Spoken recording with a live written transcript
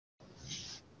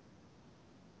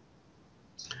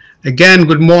Again,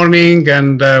 good morning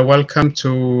and welcome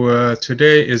to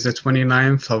today is the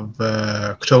 29th of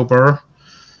October,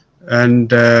 and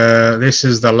this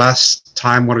is the last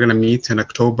time we're going to meet in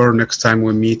October. Next time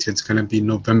we meet, it's going to be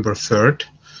November 3rd.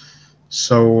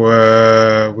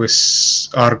 So we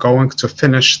are going to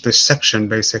finish this section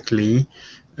basically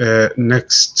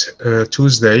next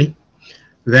Tuesday.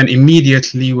 Then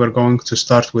immediately we're going to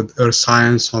start with Earth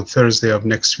Science on Thursday of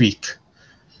next week.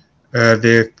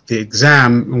 The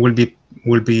exam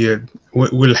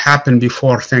will happen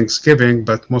before Thanksgiving,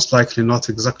 but most likely not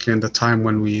exactly in the time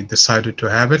when we decided to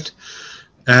have it.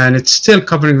 And it's still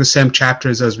covering the same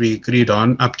chapters as we agreed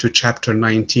on up to chapter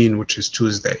 19, which is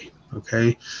Tuesday.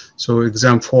 Okay, so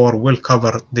exam 4 will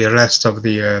cover the rest of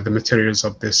the materials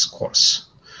of this course.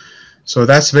 So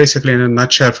that's basically in a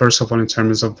nutshell, first of all, in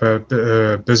terms of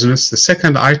business. The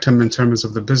second item in terms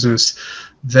of the business,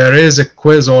 there is a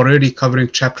quiz already covering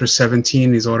chapter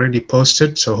 17 is already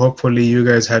posted. So hopefully you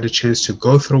guys had a chance to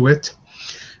go through it.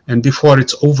 And before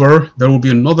it's over, there will be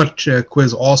another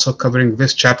quiz also covering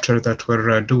this chapter that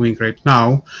we're doing right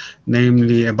now,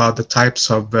 namely about the types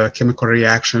of chemical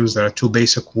reactions. There are two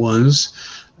basic ones.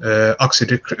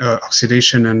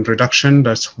 Oxidation and reduction,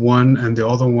 that's one, and the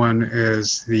other one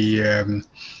is the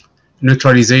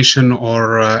neutralization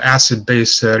or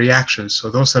acid-base reactions. So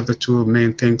those are the two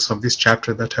main things of this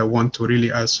chapter that I want to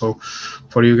really also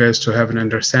for you guys to have an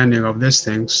understanding of these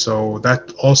things. So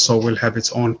that also will have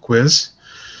its own quiz.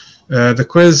 The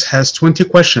quiz has 20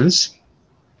 questions,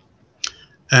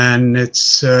 and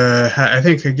it's I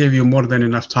think I gave you more than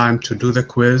enough time to do the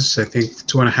quiz. I think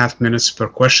 2.5 minutes per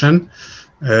question.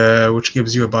 Which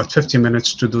gives you about 50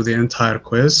 minutes to do the entire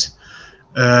quiz.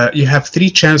 You have 3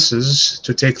 chances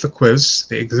to take the quiz.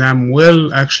 The exam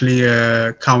will actually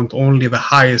count only the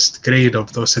highest grade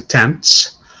of those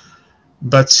attempts.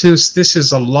 But since this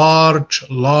is a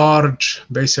large,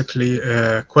 basically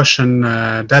question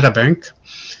data bank,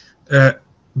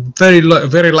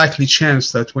 very likely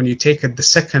chance that when you take it the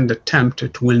second attempt,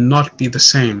 it will not be the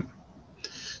same.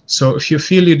 So if you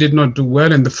feel you did not do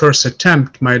well in the first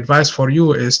attempt, my advice for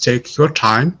you is take your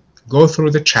time, go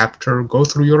through the chapter, go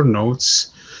through your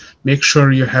notes, make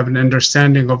sure you have an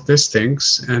understanding of these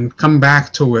things and come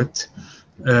back to it,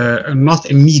 not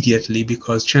immediately,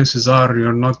 because chances are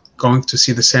you're not going to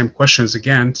see the same questions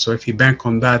again. So if you bank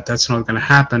on that, that's not going to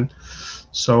happen.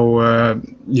 So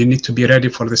you need to be ready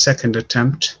for the second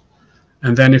attempt.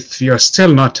 And then if you're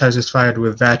still not satisfied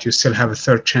with that, you still have a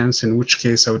third chance, in which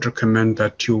case I would recommend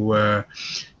that you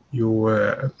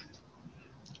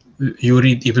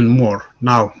read even more.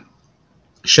 Now,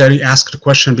 Sherry asked a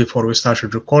question before we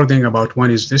started recording about when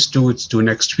is this due? It's due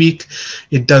next week.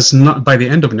 It does not, by the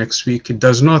end of next week. It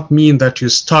does not mean that you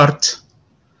start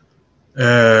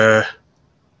no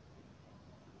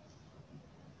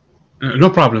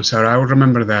problem, Sarah. I will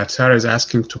remember that. Sarah is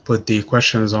asking to put the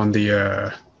questions on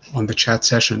the chat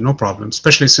session. No problem,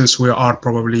 especially since we are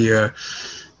probably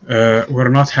we're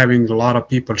not having a lot of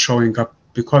people showing up,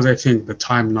 because I think the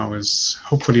time now is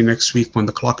hopefully next week when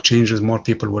the clock changes, more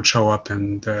people will show up,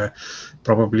 and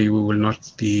probably we will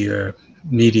not be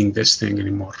needing this thing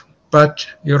anymore. But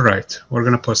you're right, we're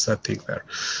going to post that thing there.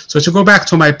 So to go back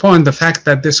to my point, the fact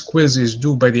that this quiz is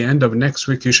due by the end of next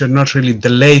week, you should not really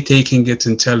delay taking it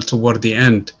until toward the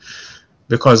end,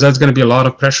 because that's going to be a lot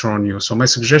of pressure on you. So my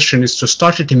suggestion is to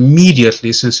start it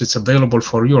immediately, since it's available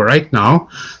for you right now,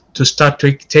 to start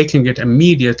taking it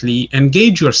immediately.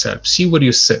 Engage yourself, see where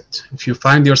you sit. If you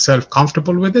find yourself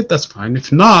comfortable with it, that's fine.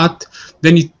 If not,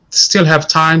 then you still have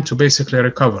time to basically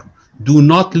recover. Do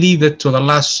not leave it to the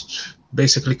last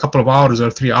basically couple of hours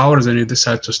or 3 hours and you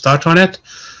decide to start on it.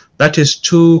 That is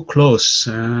too close,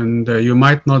 and you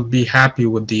might not be happy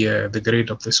with the grade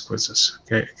of these quizzes.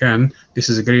 Okay, again, this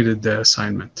is a graded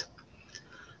assignment.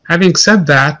 Having said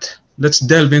that, let's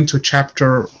delve into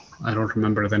chapter. I don't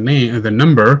remember the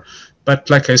number, but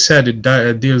like I said,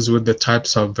 it deals with the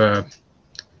types of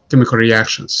chemical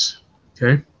reactions.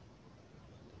 Okay.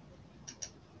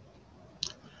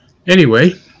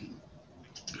 Anyway,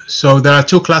 so there are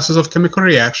 2 classes of chemical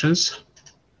reactions,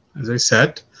 as I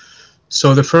said.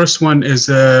 So the first one is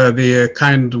the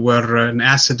kind where an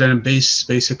acid and a base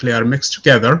basically are mixed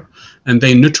together and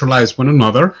they neutralize one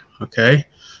another. Okay,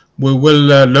 we will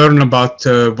learn about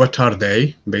what are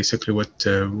they, basically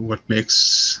what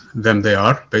makes them they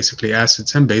are, basically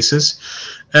acids and bases.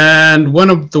 And one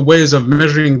of the ways of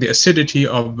measuring the acidity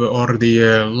of or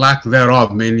the lack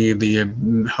thereof, mainly the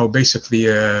how basically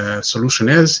a solution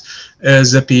is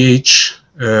the pH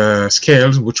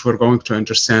scales, which we're going to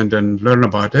understand and learn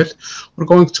about it. We're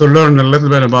going to learn a little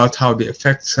bit about how the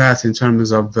affects that in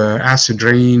terms of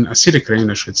acidic rain,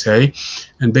 I should say,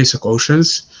 and basic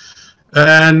oceans.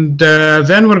 And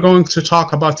then we're going to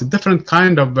talk about a different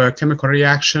kind of chemical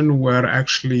reaction where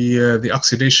actually the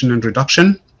oxidation and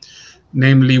reduction,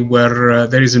 namely where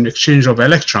there is an exchange of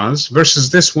electrons, versus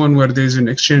this one where there is an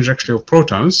exchange actually of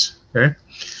protons. Okay,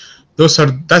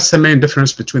 that's the main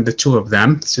difference between the two of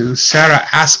them. So Sarah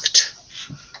asked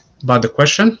about the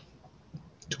question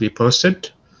to be posted,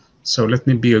 so let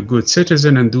me be a good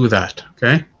citizen and do that.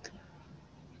 Okay,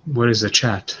 where is the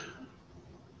chat?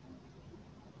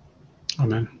 Oh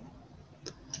man,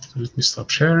 so let me stop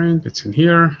sharing. It's in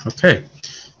here. Okay,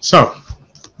 so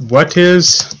what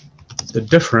is the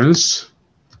difference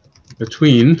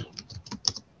between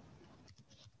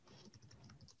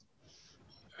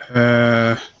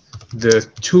the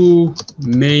two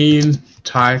main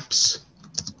types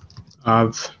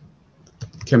of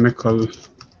chemical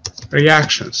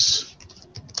reactions?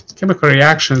 Chemical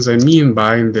reactions I mean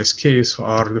by in this case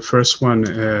are, the first one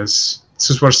is,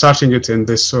 since we're starting it in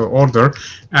this order,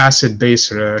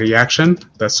 acid-base reaction.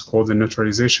 That's called the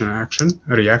neutralization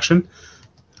reaction.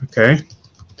 Okay,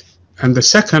 and the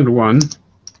second one,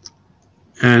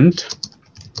 and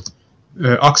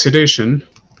oxidation.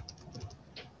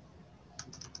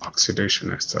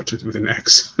 I started with an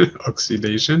X.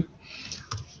 Oxidation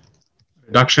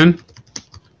reduction.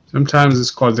 Sometimes it's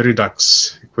called the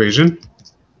redox equation,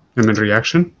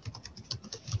 reaction.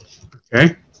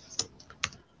 Okay.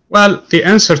 Well, the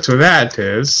answer to that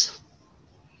is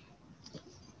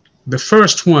the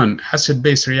first one,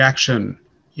 acid-base reaction,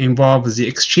 involves the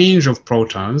exchange of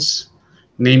protons,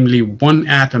 namely one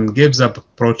atom gives up a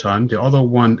proton, the other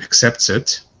one accepts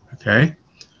it. Okay.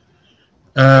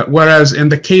 Whereas in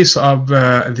the case of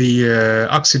the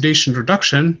oxidation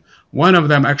reduction, one of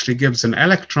them actually gives an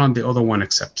electron, the other one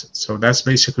accepts it. So that's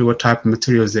basically what type of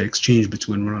materials they exchange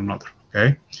between one another.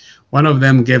 Okay, one of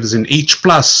them gives an H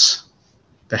plus,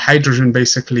 the hydrogen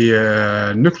basically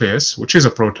nucleus, which is a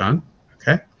proton.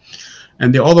 Okay,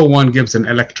 and the other one gives an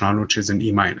electron, which is an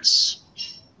E minus.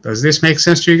 Does this make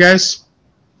sense to you guys?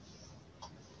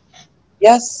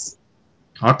 Yes.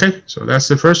 Okay, so that's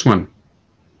the first one.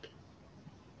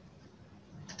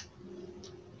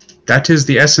 That is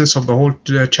the essence of the whole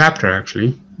chapter,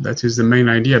 actually. That is the main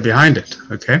idea behind it,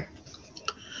 okay?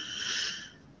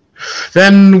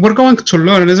 Then we're going to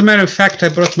learn, as a matter of fact, I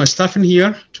brought my stuff in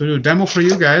here to do a demo for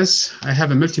you guys. I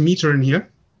have a multimeter in here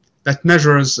that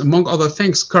measures, among other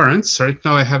things, currents. Right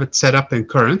now I have it set up in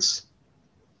currents,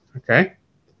 okay?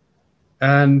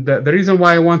 And the reason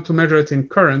why I want to measure it in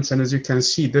currents, and as you can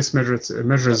see, this measures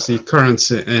the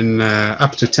currents in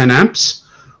up to 10 amps,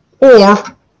 or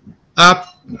up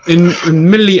in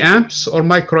milliamps or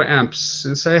microamps.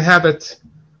 Since I have it,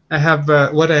 I have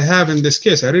what I have in this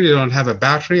case. I really don't have a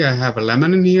battery. I have a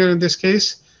lemon in here in this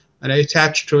case, and I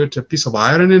attach to it a piece of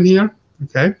iron in here.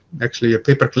 Okay, actually a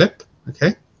paper clip.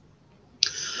 Okay,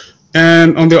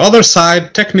 and on the other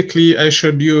side, technically, I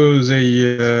should use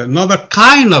another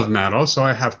kind of metal. So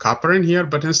I have copper in here,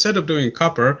 but instead of doing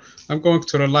copper, I'm going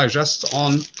to rely just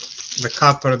on the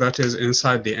copper that is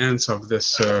inside the ends of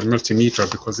this multimeter,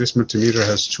 because this multimeter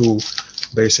has two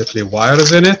basically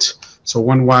wires in it. So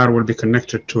one wire will be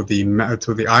connected to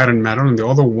the iron metal, and the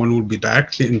other one will be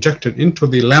directly injected into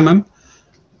the lemon.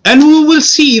 And we will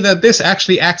see that this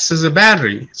actually acts as a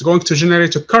battery. It's going to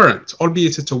generate a current,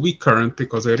 albeit it's a weak current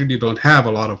because I really don't have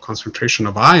a lot of concentration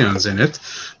of ions in it.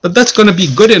 But that's going to be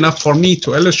good enough for me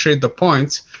to illustrate the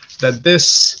point that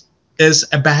this is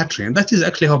a battery. And that is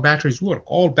actually how batteries work.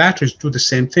 All batteries do the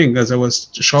same thing, as I was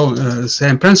showing,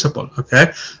 same principle.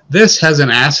 Okay, this has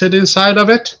an acid inside of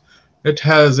it. It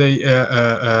has a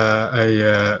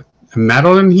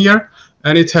metal in here.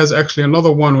 And it has actually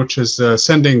another one which is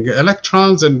sending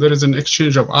electrons, and there is an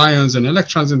exchange of ions and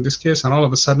electrons in this case, and all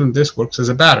of a sudden this works as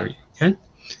a battery. Okay,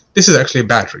 this is actually a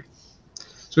battery.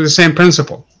 So the same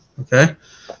principle. Okay,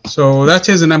 so that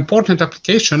is an important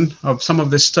application of some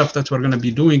of this stuff that we're going to be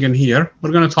doing in here.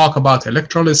 We're going to talk about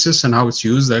electrolysis and how it's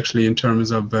used actually in terms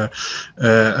of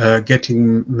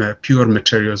getting pure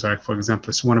materials. Like, for example,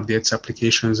 it's one of its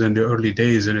applications in the early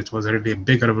days, and it was really a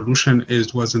big revolution.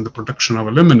 It was in the production of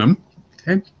aluminum.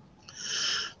 Okay.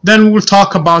 Then we'll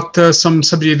talk about some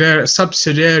subsidiary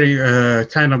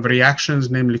kind of reactions,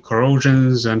 namely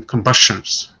corrosions and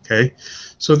combustions. Okay,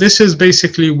 so this is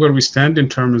basically where we stand in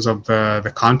terms of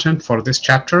the content for this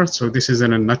chapter. So this is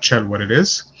in a nutshell what it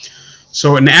is.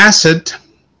 So an acid,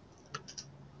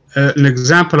 an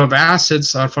example of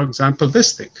acids are, for example,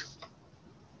 this thing.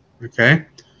 Okay.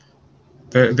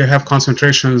 They have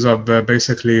concentrations of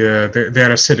basically,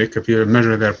 they're acidic. If you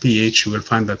measure their pH, you will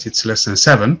find that it's less than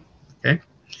 7. Okay.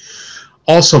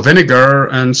 Also vinegar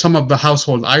and some of the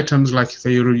household items like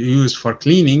they are used for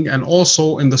cleaning, and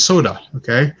also in the soda.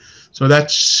 Okay. So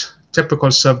that's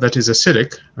typical stuff that is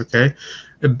acidic, okay?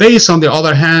 A base, on the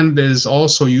other hand, is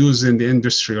also used in the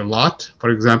industry a lot, for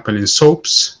example, in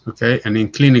soaps, okay, and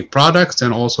in cleaning products,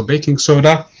 and also baking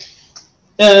soda,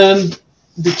 and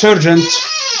detergent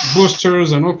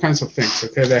boosters, and all kinds of things,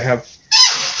 okay? They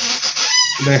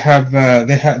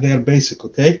are basic,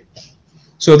 okay?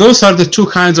 So those are the two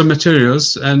kinds of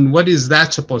materials, and what is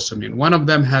that supposed to mean? One of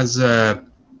them has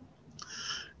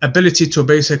ability to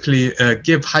basically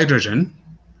give hydrogen,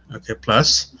 okay,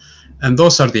 plus, and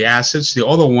those are the acids. The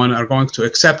other one are going to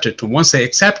accept it. And once they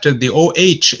accept it, the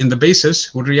OH in the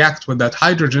bases will react with that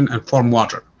hydrogen and form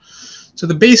water. So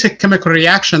the basic chemical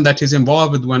reaction that is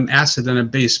involved when acid and a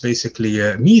base basically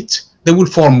meet, they will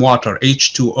form water,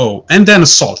 H2O, and then a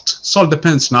salt. Salt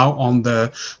depends now on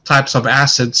the types of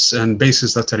acids and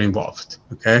bases that are involved,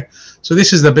 okay? So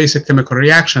this is the basic chemical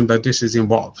reaction that this is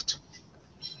involved.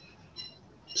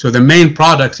 So the main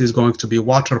product is going to be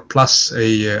water plus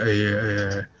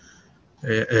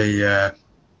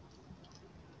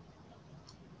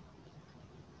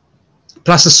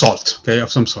plus a salt, okay,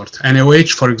 of some sort.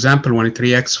 NaOH, for example, when it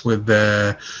reacts with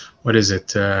what is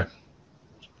it,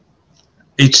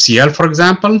 HCl, for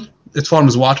example, it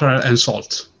forms water and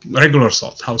salt, regular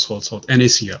salt, household salt,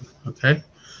 NaCl, okay?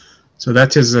 So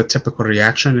that is a typical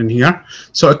reaction in here.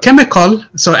 So a chemical,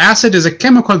 so acid is a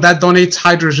chemical that donates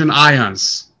hydrogen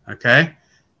ions, okay?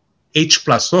 H+,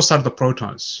 those are the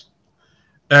protons.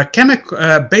 A chemical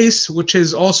base, which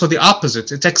is also the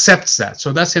opposite, it accepts that.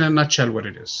 So that's in a nutshell what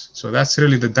it is. So that's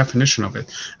really the definition of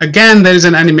it. Again, there is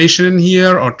an animation in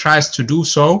here, or tries to do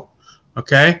so,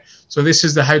 okay? So this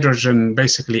is the hydrogen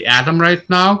basically atom right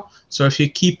now. So if you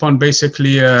keep on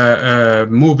basically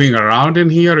moving around in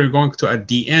here, you're going to, at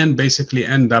the end, basically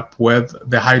end up with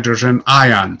the hydrogen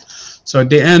ion. So at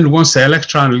the end, once the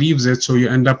electron leaves it, so you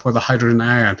end up with a hydrogen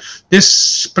ion.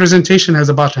 This presentation has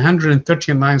about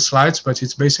 139 slides, but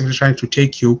it's basically trying to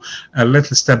take you a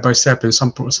little step by step in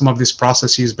some of these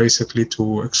processes, basically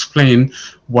to explain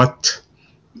what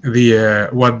the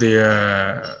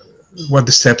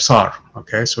steps are,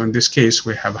 okay? So in this case,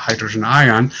 we have a hydrogen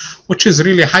ion, which is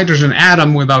really a hydrogen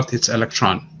atom without its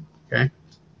electron, okay?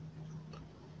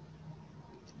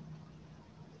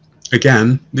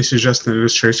 Again, this is just an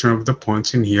illustration of the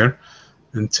points in here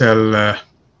until,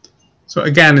 so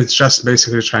again, it's just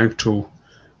basically trying to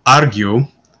argue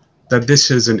that this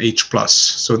is an H+.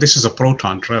 So this is a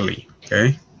proton, really,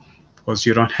 okay? Because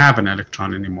you don't have an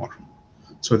electron anymore.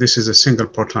 So this is a single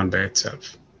proton by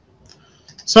itself.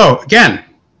 So again,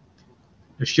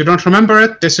 if you don't remember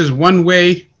it, this is one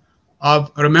way of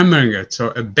remembering it. So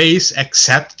a base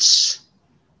accepts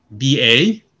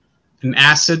Ba, an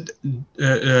acid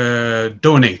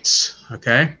donates,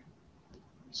 okay?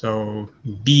 So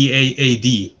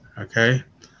BAAD, okay?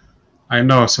 I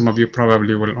know some of you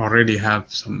probably will already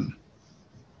have some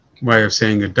way of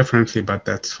saying it differently, but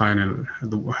that's fine,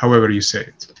 however you say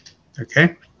it,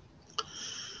 okay?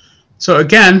 So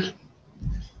again,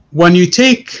 when you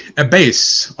take a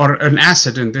base, or an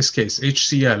acid in this case,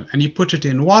 HCl, and you put it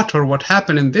in water, what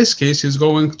happened in this case is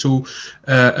going to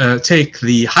take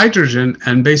the hydrogen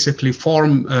and basically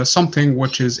form something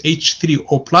which is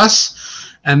H3O+,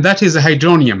 and that is a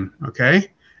hydronium,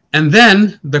 okay? And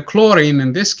then the chlorine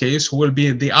in this case will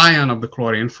be the ion of the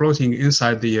chlorine floating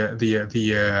inside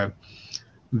the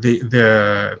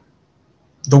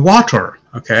water,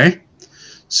 okay?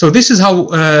 So this is how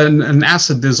an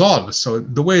acid dissolves. So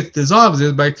the way it dissolves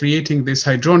is by creating this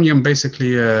hydronium,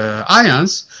 basically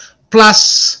ions,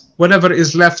 plus whatever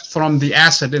is left from the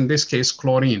acid, in this case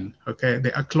chlorine, okay,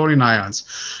 the chlorine ions.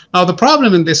 Now the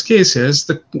problem in this case is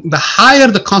the higher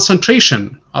the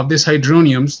concentration of these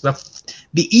hydroniums,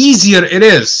 the easier it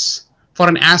is for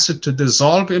an acid to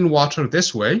dissolve in water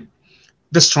this way,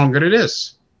 the stronger it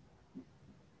is.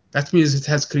 That means it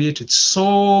has created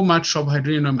so much of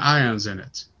hydronium ions in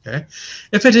it, okay?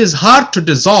 If it is hard to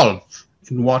dissolve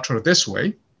in water this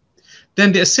way,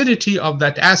 then the acidity of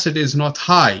that acid is not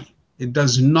high. It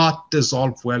does not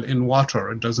dissolve well in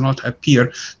water. It does not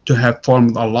appear to have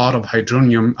formed a lot of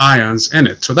hydronium ions in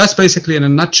it. So that's basically, in a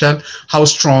nutshell, how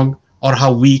strong or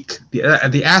how weak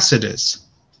the acid is.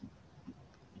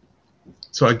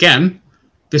 So again,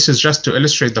 this is just to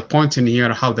illustrate the point in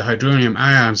here, how the hydronium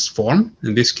ions form,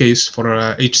 in this case for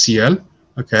HCl,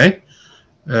 okay?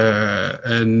 At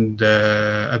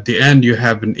the end, you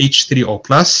have an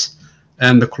H3O+,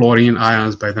 and the chlorine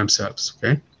ions by themselves,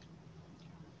 okay?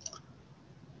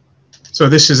 So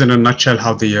this is in a nutshell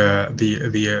how the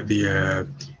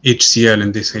HCl,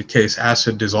 in this case,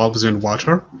 acid, dissolves in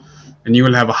water, and you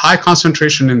will have a high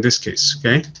concentration in this case,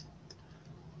 okay?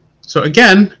 So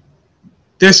again,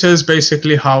 this is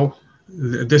basically how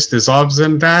this dissolves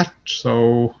in that.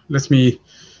 So let me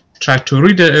try to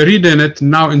read in it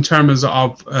now in terms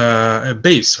of a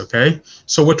base. Okay,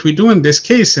 so what we do in this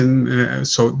case,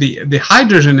 so the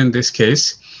hydrogen in this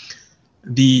case,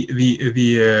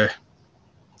 the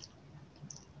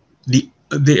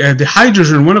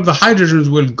hydrogen, one of the hydrogens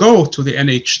will go to the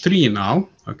NH3 now.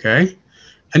 Okay,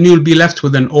 and you'll be left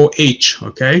with an OH.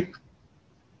 Okay,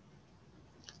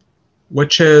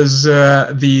 which is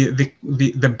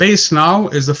the base now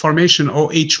is the formation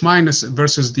OH minus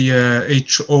versus the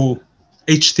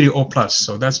H3O plus.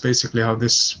 So that's basically how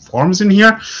this forms in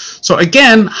here. So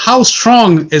again, how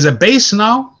strong is a base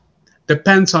now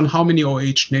depends on how many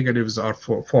OH negatives are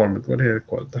formed. What are they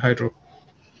called? The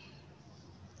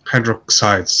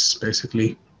hydroxides,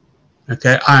 basically.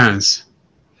 Okay, ions.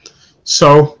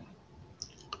 So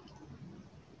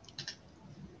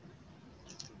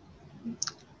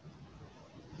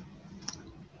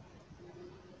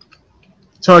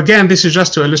again, this is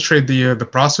just to illustrate the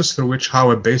process through which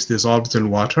how a base dissolves in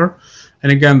water.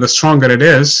 And again, the stronger it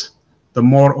is, the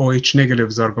more OH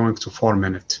negatives are going to form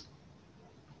in it.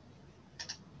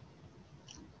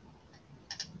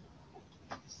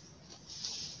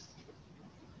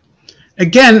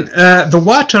 Again, the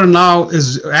water now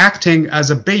is acting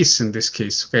as a base in this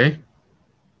case, okay?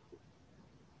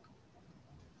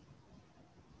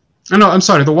 No, I'm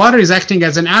sorry. The water is acting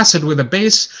as an acid with a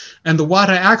base, and the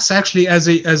water acts actually as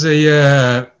a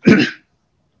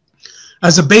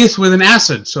as a base with an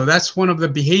acid. So that's one of the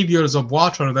behaviors of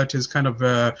water that is kind of,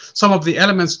 some of the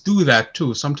elements do that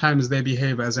too. Sometimes they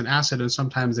behave as an acid and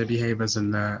sometimes they behave as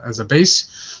a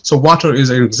base. So water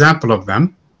is an example of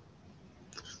them.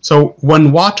 So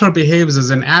when water behaves as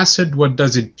an acid, what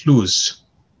does it lose?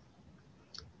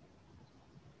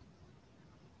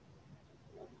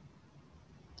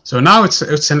 So now it's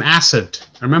an acid.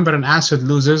 Remember, an acid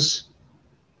loses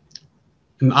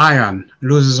an ion,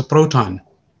 loses a proton,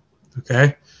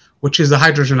 okay, which is the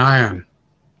hydrogen ion.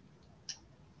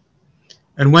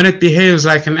 And when it behaves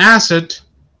like an acid,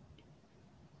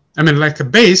 I mean like a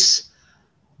base,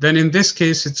 then in this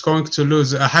case it's going to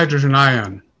lose a hydrogen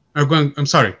ion. I'm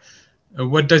sorry,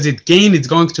 what does it gain? It's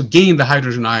going to gain the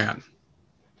hydrogen ion.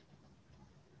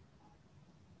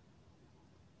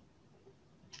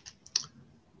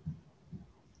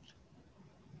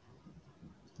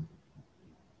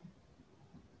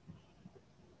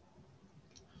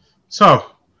 So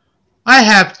I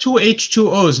have two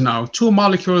H2Os now, two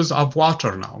molecules of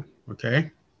water now, okay?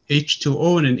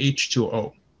 H2O and an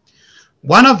H2O.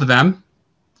 One of them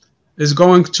is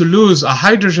going to lose a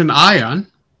hydrogen ion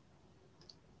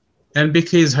and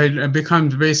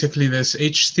becomes basically this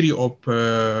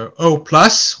H3O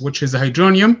plus, which is the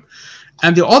hydronium.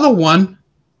 And the other one,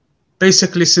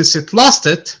 basically, since it lost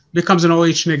it, becomes an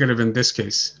OH negative in this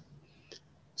case.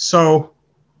 So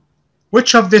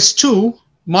which of these two,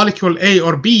 molecule A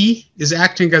or B, is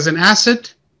acting as an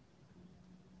acid?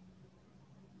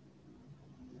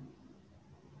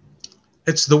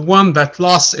 It's the one that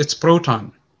lost its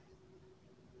proton.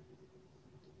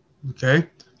 Okay,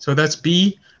 so that's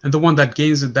B, and the one that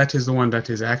gains it, that is the one that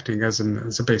is acting as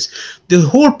a base. The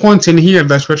whole point in here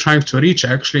that we're trying to reach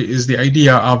actually is the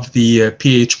idea of the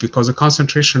pH, because the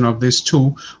concentration of these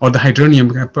two, or the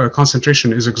hydronium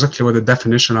concentration, is exactly what the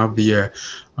definition of the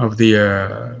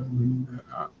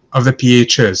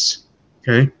pH is.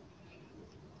 Okay.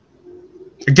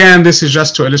 Again, this is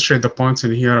just to illustrate the points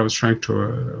in here. I was trying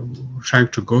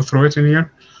to go through it in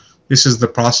here. This is the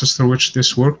process through which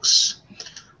this works.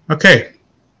 Okay.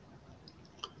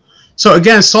 So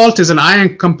again, salt is an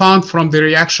ion compound from the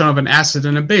reaction of an acid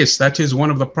and a base. That is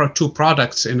one of the two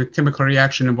products in a chemical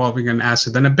reaction involving an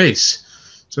acid and a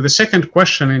base. So the second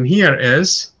question in here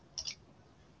is,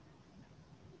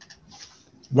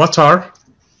 what are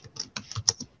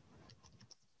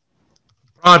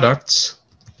products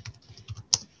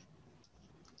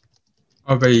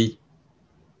of an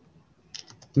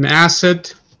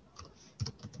acid-base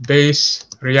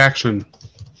reaction?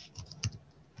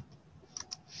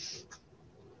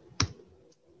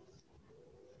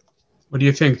 What do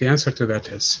you think the answer to that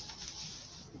is?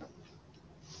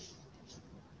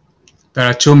 There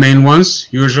are two main ones,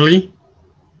 usually.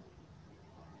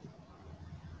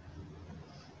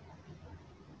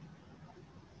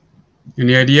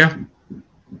 Any idea?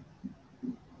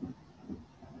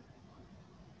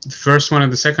 The first one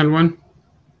and the second one?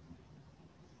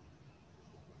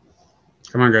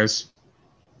 Come on, guys.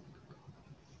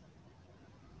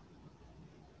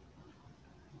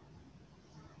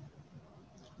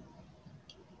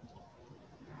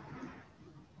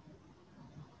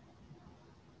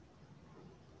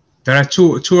 There are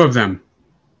two of them.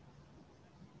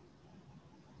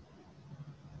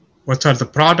 What are the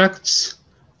products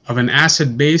of an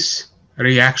acid-base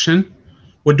reaction?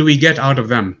 What do we get out of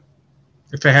them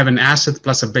if I have an acid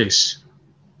plus a base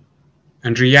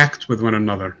and react with one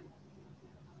another?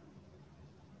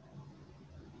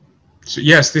 So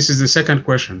yes, this is the second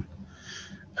question.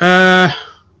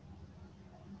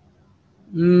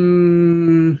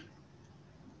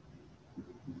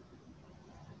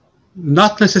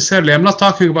 Not necessarily. I'm not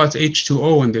talking about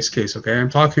H2O in this case, okay? I'm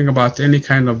talking about any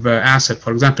kind of acid.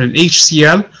 For example, an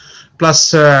HCl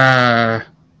plus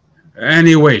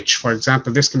NaOH, for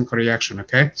example, this chemical reaction,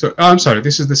 okay? So, I'm sorry,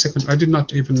 this is the second. I did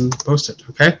not even post it,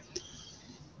 okay?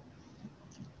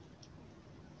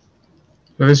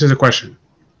 So this is a question.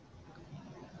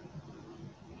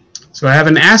 So I have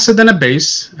an acid and a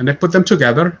base, and I put them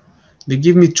together. They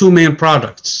give me two main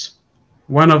products.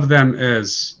 One of them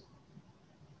is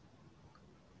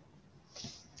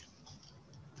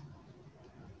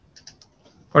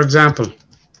for example,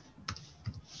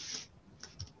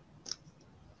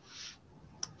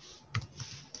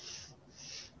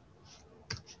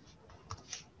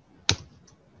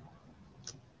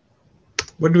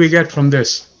 what do we get from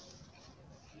this?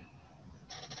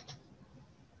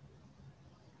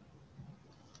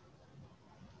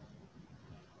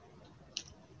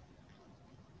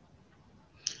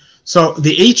 So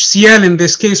the HCl in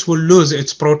this case will lose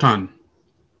its proton.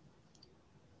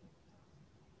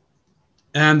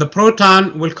 And the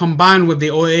proton will combine with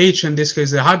the OH, in this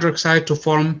case the hydroxide, to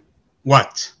form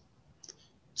what?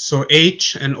 So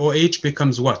H and OH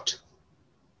becomes what?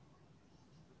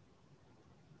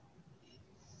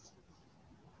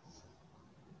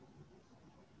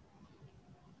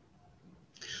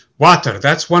 Water,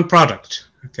 that's one product,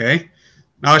 okay?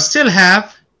 Now I still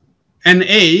have an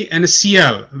A and a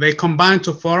Cl. They combine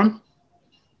to form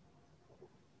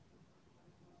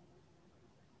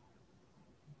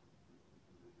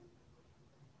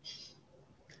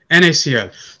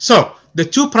NaCl. So the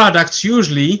two products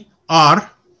usually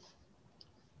are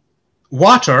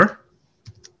water,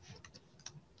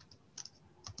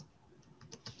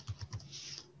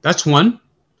 that's one,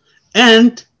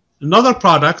 and another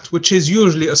product which is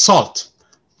usually a salt.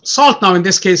 Salt now in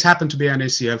this case happen to be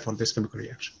NaCl for this chemical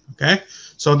reaction, okay?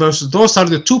 So those are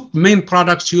the two main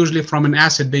products usually from an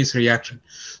acid-base reaction.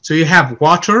 So you have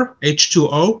water,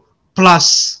 H2O,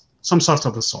 plus some sort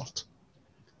of a salt.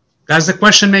 Does the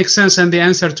question make sense, and the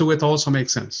answer to it also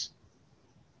makes sense?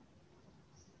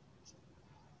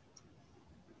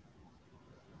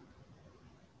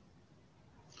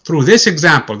 Through this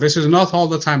example, this is not all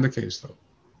the time the case though,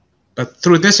 but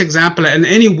through this example and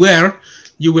anywhere,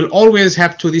 you will always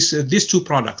have to these two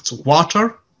products,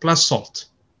 water plus salt.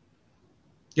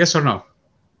 Yes or no?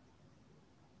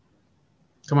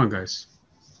 Come on, guys.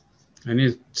 I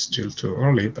need still too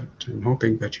early, but I'm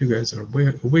hoping that you guys are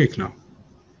awake now.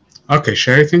 Okay,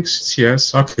 Sherry thinks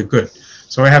yes. Okay, good.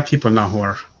 So I have people now who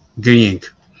are agreeing.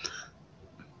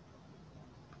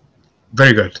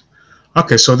 Very good.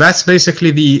 Okay, so that's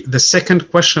basically the second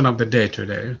question of the day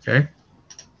today, okay?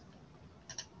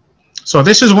 So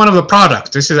this is one of the products.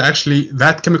 This is actually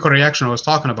that chemical reaction I was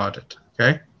talking about it,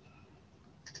 okay?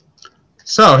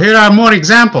 So here are more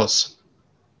examples.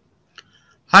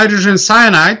 Hydrogen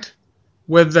cyanide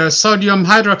with the sodium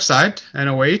hydroxide,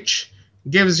 NaOH,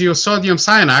 gives you sodium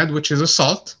cyanide, which is a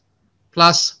salt,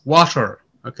 plus water,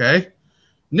 okay?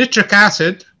 Nitric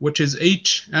acid, which is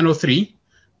HNO3,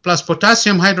 plus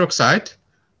potassium hydroxide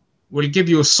will give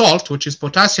you a salt, which is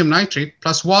potassium nitrate,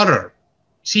 plus water.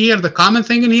 See here, the common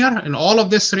thing in here, in all of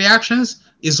these reactions,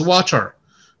 is water.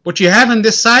 What you have on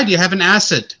this side, you have an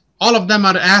acid. All of them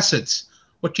are acids.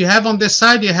 What you have on this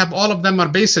side, you have all of them are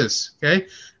bases, okay?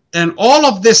 And all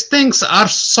of these things are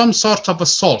some sort of a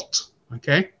salt,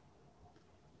 okay?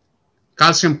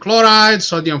 Calcium chloride,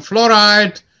 sodium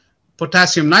fluoride,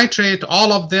 potassium nitrate,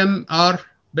 all of them are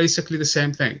basically the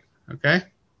same thing, okay?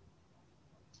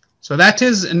 So that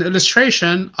is an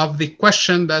illustration of the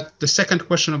question that the second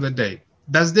question of the day.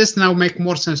 Does this now make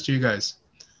more sense to you guys?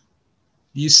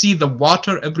 You see the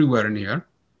water everywhere in here,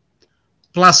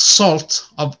 plus salt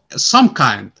of some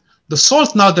kind. The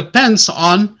salt now depends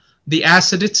on the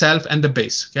acid itself and the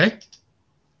base, okay?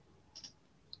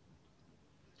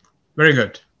 Very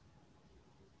good.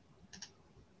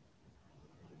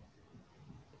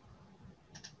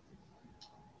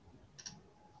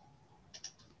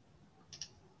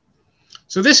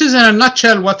 So this is in a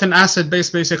nutshell what an acid-base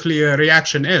basically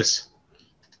reaction is.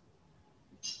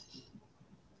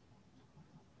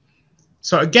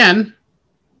 So again,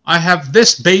 I have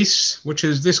this base, which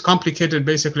is this complicated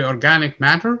basically organic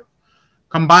matter,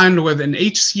 combined with an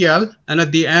HCl, and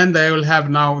at the end I will have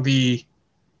now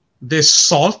this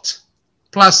salt,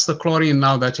 plus the chlorine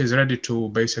now that is ready to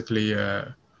basically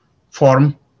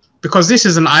form, because this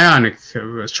is an ionic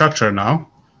structure now.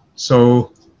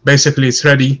 So basically it's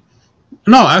ready.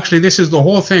 No, actually this is the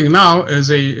whole thing now is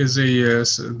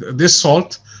this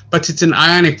salt, but it's in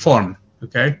ionic form,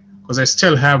 okay? Because I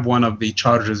still have one of the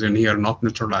charges in here not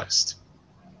neutralized.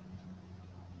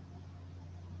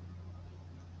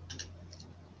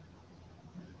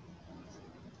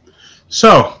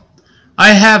 So I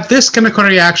have this chemical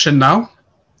reaction now.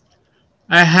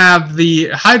 I have the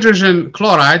hydrogen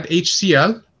chloride,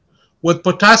 HCl, with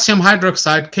potassium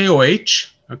hydroxide,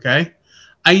 KOH, okay?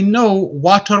 I know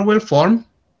water will form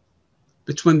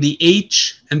between the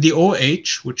H and the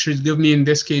OH, which will give me, in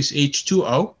this case,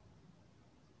 H2O.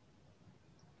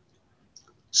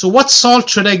 So what salt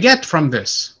should I get from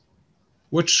this?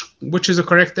 Which is the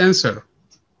correct answer?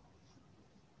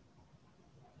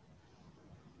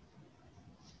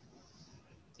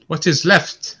 What is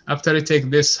left after I take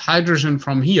this hydrogen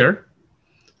from here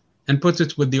and put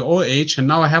it with the OH, and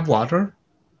now I have water?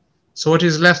 So what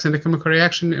is left in the chemical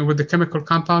reaction with the chemical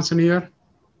compounds in here?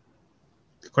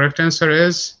 The correct answer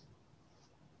is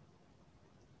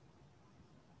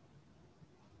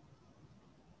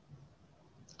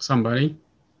somebody.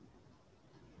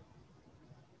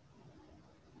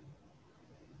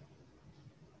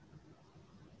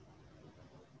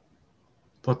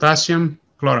 Potassium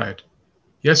chloride.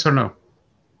 Yes or no?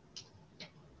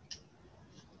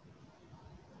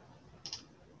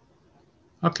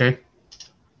 Okay.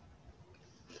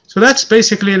 So that's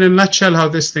basically in a nutshell how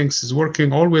this thing is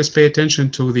working. Always pay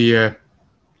attention to the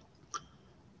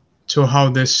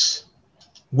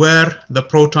where the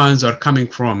protons are coming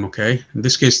from. Okay. In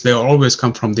this case, they always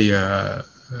come from the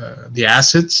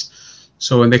acids.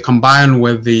 So when they combine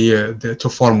with to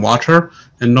form water,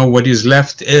 and know what is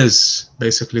left is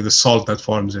basically the salt that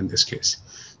forms in this case.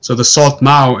 So the salt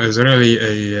now is really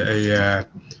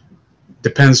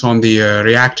depends on the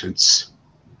reactants.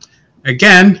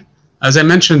 Again, as I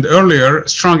mentioned earlier,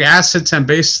 strong acids and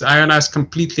bases ionize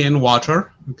completely in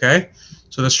water, okay?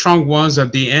 So the strong ones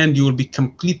at the end, you will be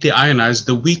completely ionized.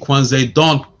 The weak ones, they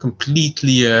don't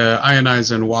completely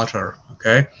ionize in water,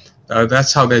 okay?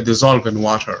 That's how they dissolve in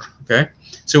water, okay?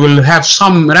 So we'll have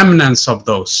some remnants of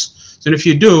those. So if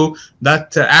you do,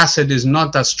 that acid is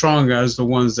not as strong as the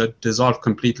ones that dissolve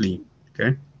completely,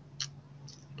 okay?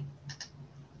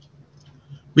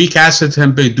 Weak acids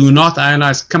and base do not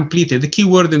ionize completely. The key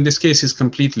word in this case is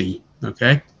completely,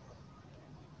 okay?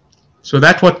 So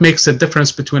that's what makes the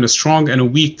difference between a strong and a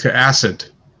weak acid,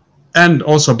 and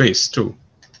also base too.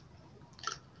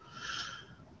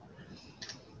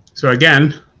 So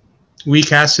again,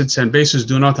 weak acids and bases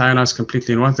do not ionize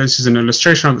completely in water. This is an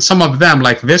illustration of some of them,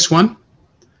 like this one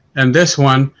and this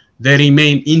one, they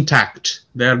remain intact.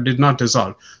 They did not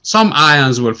dissolve. Some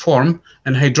ions will form,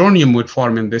 and hydronium would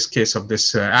form in this case of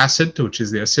this acid, which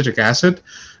is the acetic acid,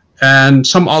 and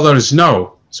some others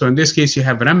no. So in this case, you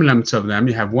have remnants of them.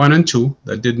 You have 1 and 2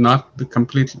 that did not be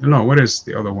completely. No, what is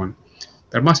the other one?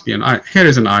 There must be an ion. Here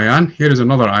is an ion. Here is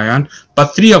another ion.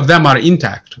 But 3 of them are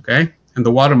intact, okay? And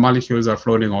the water molecules are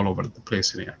floating all over the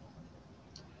place in here.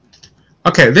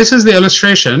 Okay, this is the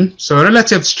illustration. So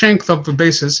relative strength of the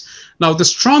bases. Now, the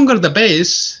stronger the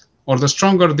base, or the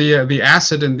stronger the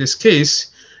acid in this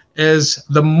case, is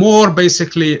the more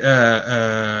basically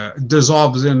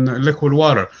dissolves in liquid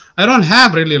water. I don't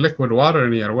have really liquid water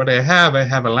in here. What I have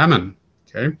a lemon,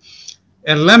 okay?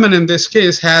 And lemon in this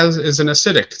case is an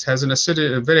acidic. It has an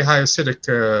acidic, very high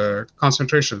acidic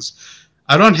concentrations.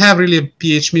 I don't have really a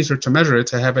pH meter to measure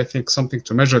it. I have, I think, something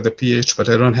to measure the pH, but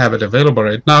I don't have it available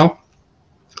right now.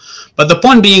 But the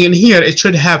point being in here, it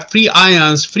should have free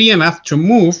ions, free enough to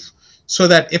move, so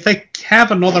that if I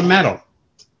have another metal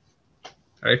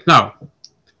right now,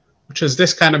 which is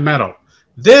this kind of metal,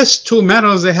 these two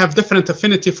metals, they have different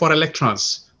affinity for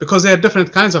electrons because they are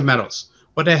different kinds of metals.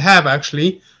 What I have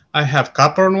actually, I have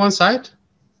copper on one side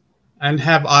and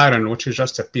have iron, which is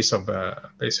just a piece of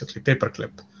basically paper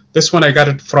clip. This one I got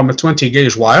it from a 20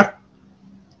 gauge wire,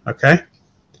 okay,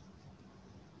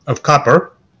 of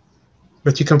copper,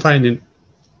 but you can find it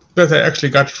that I actually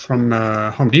got it from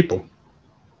Home Depot,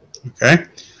 okay.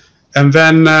 And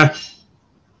then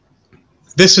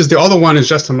this is the other one is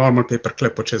just a normal paper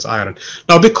clip, which is iron.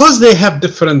 Now, because they have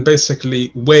different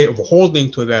basically way of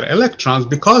holding to their electrons,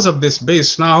 because of this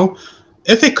base now,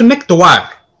 if I connect the wire,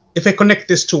 if I connect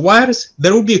these two wires,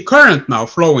 there will be a current now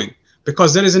flowing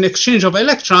because there is an exchange of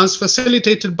electrons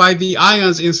facilitated by the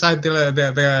ions inside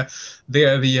the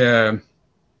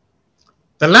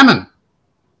lemon,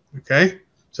 okay?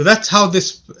 So that's how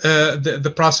this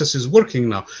the process is working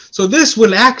now. So this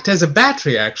will act as a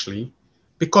battery actually,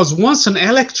 because once an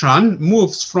electron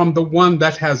moves from the one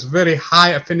that has very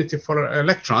high affinity for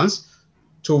electrons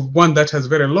to one that has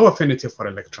very low affinity for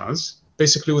electrons,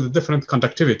 basically with different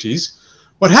conductivities,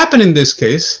 what happened in this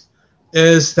case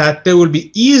is that they will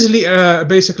be easily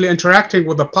basically interacting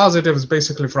with the positives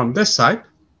basically from this side,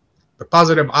 the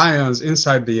positive ions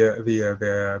inside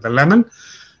the lemon,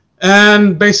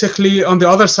 and basically on the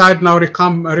other side now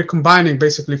recombining,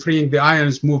 basically freeing the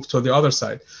ions move to the other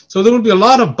side. So there will be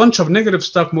a bunch of negative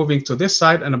stuff moving to this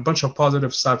side and a bunch of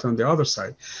positive stuff on the other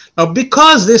side. Now,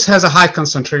 because this has a high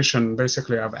concentration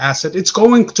basically of acid, it's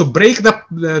going to break the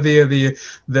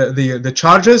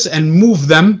charges and move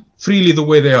them freely the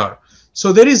way they are.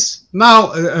 So there is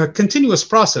now a continuous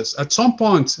process. At some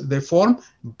point they form,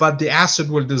 but the acid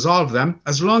will dissolve them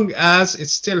as long as it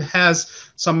still has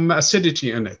some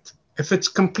acidity in it. If it's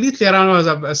completely out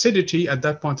of acidity, at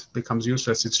that point it becomes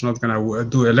useless. It's not going to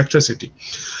do electricity.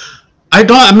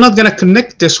 I'm not going to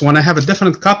connect this one. I have a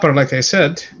different copper, like I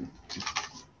said,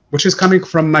 which is coming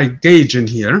from my gauge in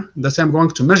here, that I'm going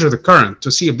to measure the current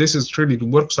to see if this is really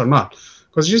works or not.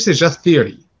 Because this is just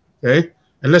theory, okay?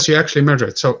 Unless you actually measure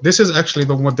it. So this is actually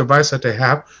the one device that I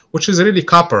have, which is really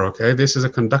copper, okay? This is a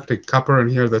conducting copper in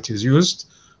here that is used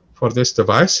for this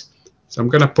device. So I'm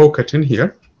going to poke it in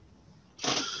here.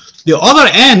 The other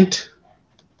end,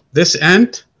 this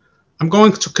end, I'm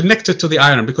going to connect it to the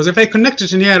iron, because if I connect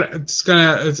it in here,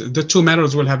 the two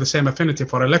metals will have the same affinity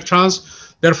for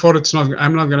electrons. Therefore,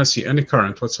 I'm not going to see any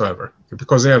current whatsoever,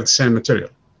 because they have the same material,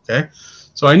 okay?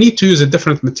 So I need to use a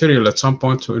different material at some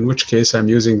point, in which case I'm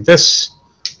using this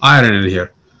iron in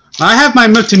here. Now I have my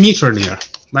multimeter in here.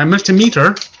 My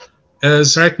multimeter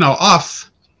is right now off.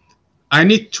 I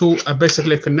need to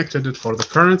basically connect it for the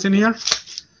current in here.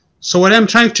 So what I'm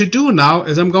trying to do now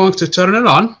is I'm going to turn it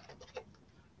on,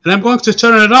 and I'm going to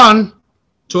turn it on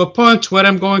to a point where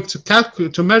I'm going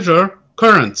to measure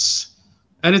currents,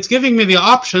 and it's giving me the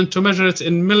option to measure it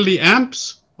in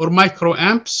milliamps or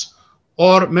microamps,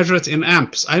 or measure it in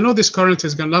amps. I know this current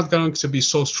is not going to be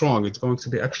so strong. It's going to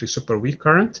be actually super weak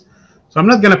current. So I'm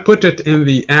not going to put it in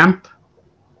the amp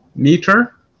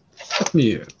meter. Let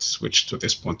me switch to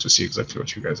this point to see exactly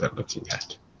what you guys are looking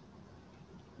at.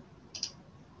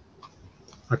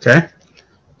 Okay,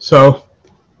 so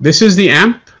this is the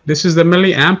amp, this is the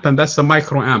milliamp, and that's the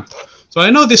microamp. So I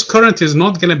know this current is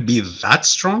not going to be that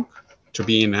strong to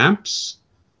be in amps.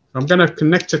 I'm going to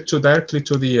connect it directly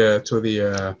to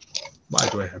the why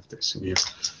do I have this in here?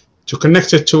 To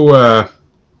connect it to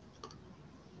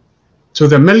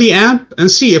the milliamp and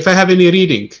see if I have any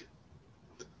reading.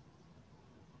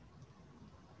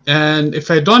 And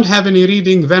if I don't have any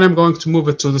reading, then I'm going to move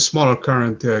it to the smaller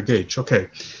current gauge. Okay.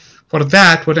 For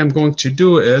that, what I'm going to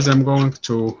do is I'm going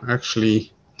to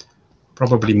actually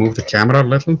probably move the camera a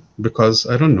little, because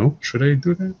I don't know. Should I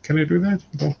do that? Can I do that?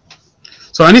 No.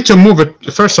 So I need to move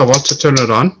it, first of all, to turn it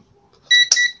on.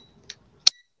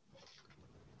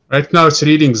 Right now it's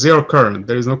reading 0 current.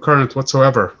 There is no current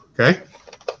whatsoever, okay?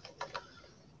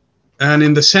 And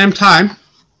in the same time,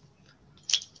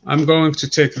 I'm going to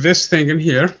take this thing in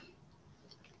here,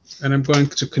 and I'm going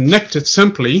to connect it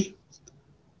simply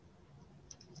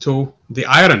to the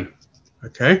iron,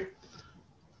 okay?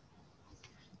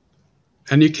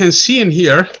 And you can see in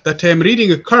here that I'm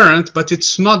reading a current, but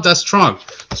it's not that strong.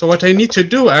 So what I need to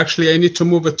do, actually, I need to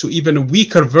move it to even a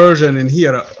weaker version in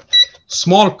here,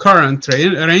 small current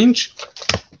range.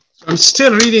 So I'm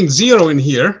still reading 0 in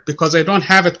here because I don't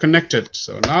have it connected.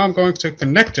 So now I'm going to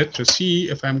connect it to see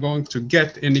if I'm going to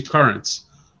get any currents,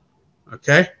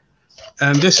 okay?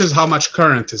 And this is how much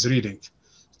current is reading.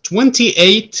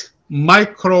 28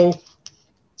 micro,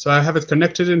 so I have it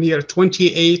connected in here,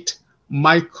 28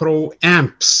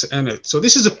 microamps in it. So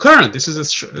this is a current. This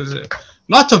is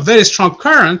not a very strong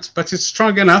current, but it's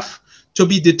strong enough to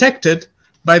be detected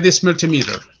by this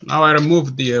multimeter. Now I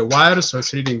removed the wire, so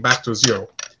it's reading back to 0.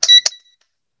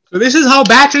 So this is how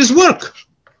batteries work.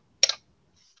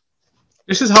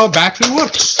 This is how a battery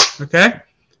works, okay?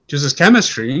 It uses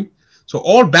chemistry. So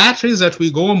all batteries that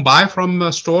we go and buy from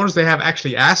stores, they have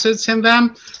actually acids in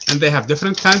them, and they have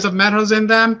different kinds of metals in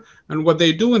them. And what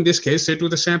they do in this case, they do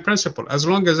the same principle. As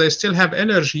long as they still have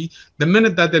energy, the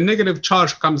minute that the negative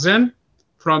charge comes in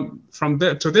from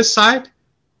to this side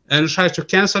and tries to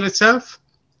cancel itself,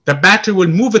 the battery will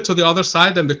move it to the other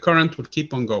side, and the current will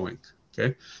keep on going.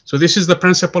 Okay, so this is the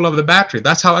principle of the battery.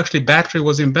 That's how actually battery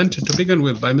was invented to begin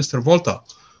with by Mr. Volta.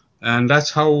 And that's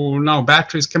how now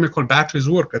batteries, chemical batteries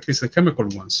work, at least the chemical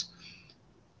ones.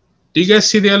 Do you guys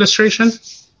see the illustration?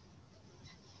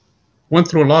 Went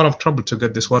through a lot of trouble to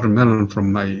get this watermelon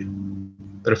from my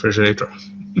refrigerator.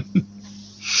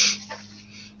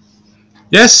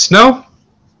 Yes? No?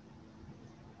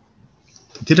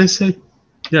 Did I say?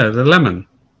 Yeah, the lemon.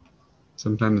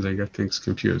 Sometimes I get things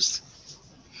confused.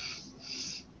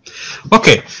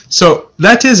 Okay, so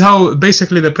that is how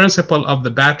basically the principle of the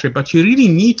battery, but you really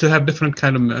need to have different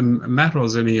kind of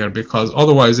metals in here, because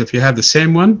otherwise if you have the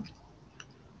same one,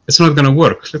 it's not going to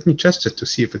work. Let me test it to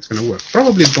see if it's going to work.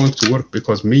 Probably it's going to work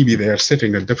because maybe they are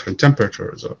sitting at different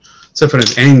temperatures or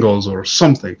different angles or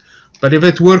something. But if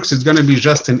it works, it's going to be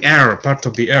just an error, part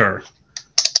of the error.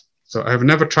 So I've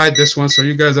never tried this one, so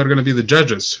you guys are going to be the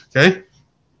judges, okay?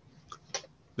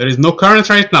 There is no current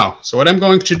right now. So what I'm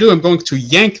going to do, I'm going to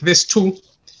yank this too.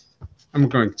 I'm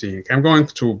going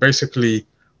to basically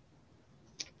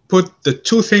put the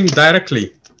two things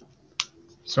directly.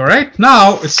 So right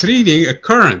now it's reading a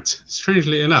current,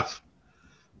 strangely enough.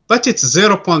 But it's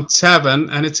 0.7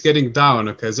 and it's getting down,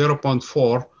 okay,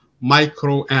 0.4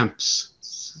 microamps.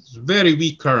 It's very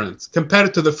weak current.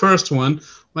 Compared to the first one,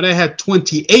 when I had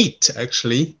 28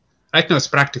 actually, right now it's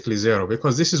practically zero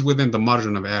because this is within the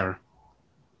margin of error.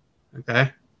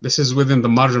 Okay, this is within the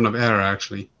margin of error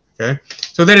actually. Okay,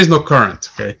 so there is no current.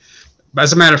 Okay, but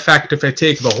as a matter of fact, if I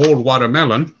take the whole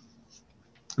watermelon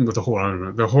and the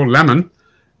whole lemon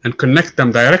and connect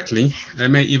them directly, I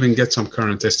may even get some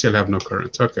current. I still have no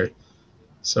current. Okay,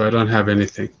 so I don't have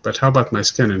anything. But how about my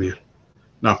skin in here?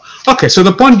 No. Okay, so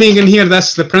the point being in here,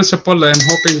 that's the principle. I'm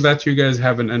hoping that you guys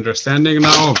have an understanding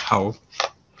now of how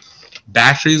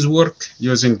batteries work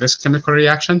using this chemical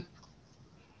reaction.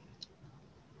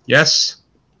 Yes?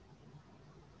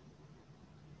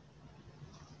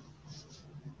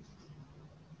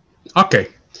 Okay,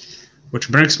 which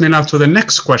brings me now to the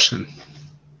next question.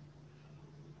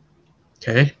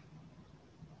 Okay.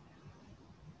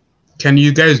 Can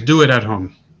you guys do it at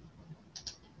home?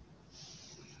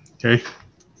 Okay.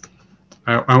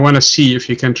 I want to see if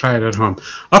you can try it at home.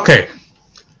 Okay.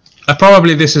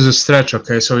 Probably this is a stretch,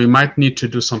 okay? So you might need to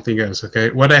do something else,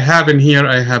 okay? What I have in here,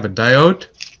 I have a diode.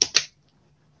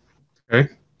 Okay.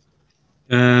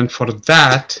 And for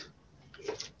that,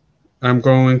 I'm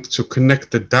going to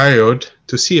connect the diode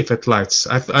to see if it lights.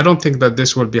 I don't think that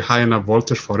this will be high enough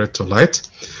voltage for it to light.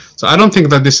 So I don't think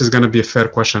that this is going to be a fair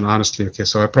question, honestly. Okay,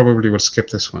 so I probably will skip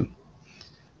this one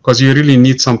because you really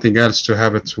need something else to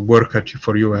have it to work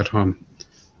for you at home.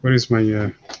 Where is my...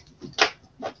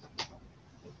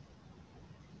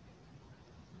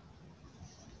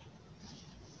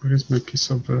 where is my piece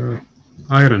of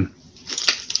iron?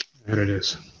 There it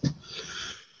is.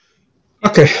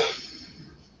 Okay.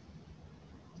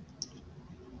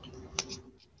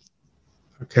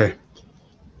 Okay.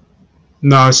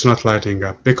 No, it's not lighting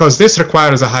up because this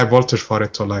requires a high voltage for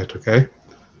it to light, okay?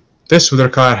 This would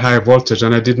require high voltage,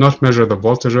 and I did not measure the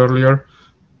voltage earlier.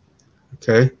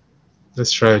 Okay,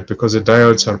 that's right, because the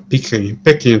diodes are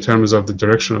picky in terms of the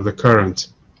direction of the current.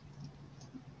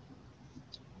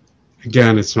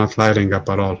 Again, it's not lighting up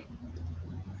at all.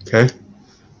 Okay,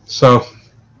 so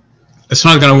it's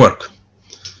not going to work.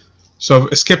 So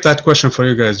skip that question for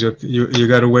you guys. You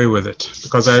got away with it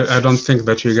because I don't think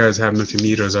that you guys have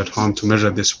multimeters at home to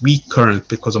measure this weak current,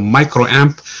 because a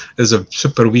microamp is a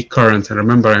super weak current. And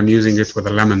remember, I'm using it with a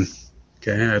lemon.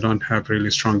 Okay, I don't have really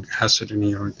strong acid in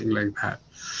here or anything like that.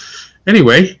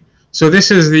 Anyway, so this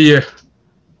is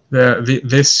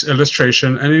this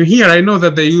illustration, and in here I know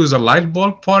that they use a light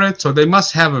bulb for it, so they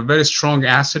must have a very strong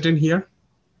acid in here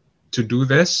to do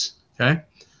this. Okay,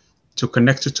 to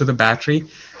connect it to the battery.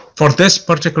 For this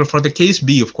particular, for the case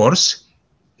B, of course,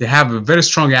 they have a very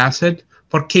strong acid.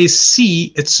 For case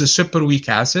C, it's a super weak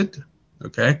acid.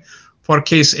 Okay. For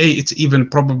case A, it's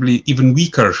probably even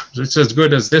weaker. So it's as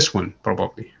good as this one,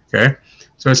 probably. Okay.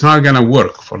 So it's not going to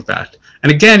work for that.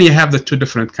 And again, you have the two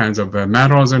different kinds of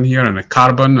metals in here and a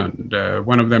carbon, and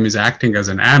one of them is acting as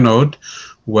an anode,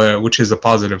 which is the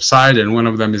positive side, and one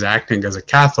of them is acting as a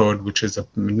cathode, which is a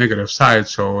negative side.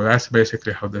 So that's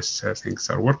basically how these things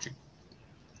are working.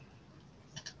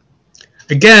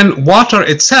 Again, water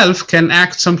itself can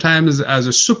act sometimes as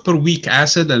a super weak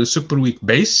acid and a super weak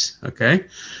base. Okay,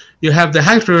 you have the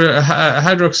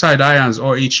hydroxide ions,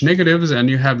 OH negatives, and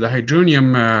you have the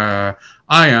hydronium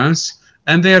ions,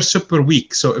 and they are super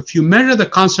weak. So if you measure the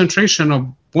concentration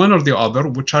of one or the other,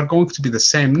 which are going to be the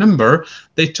same number,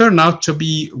 they turn out to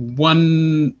be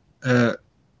 1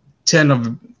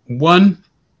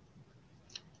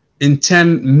 in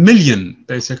 10 million,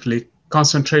 basically,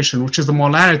 concentration, which is the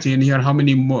molarity in here, how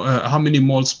many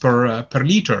moles per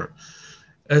liter.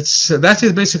 That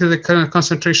is basically the current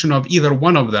concentration of either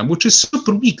one of them, which is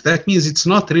super weak. That means it's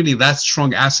not really that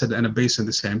strong acid and a base at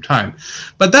the same time.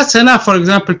 But that's enough, for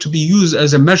example, to be used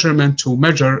as a measurement to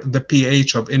measure the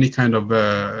pH of any kind of.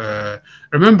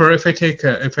 Remember, if I take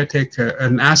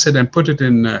an acid and put it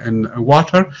in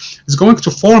water, it's going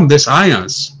to form these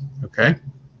ions. Okay,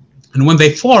 and when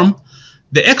they form,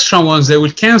 the extra ones, they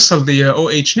will cancel the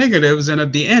OH negatives, and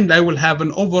at the end, I will have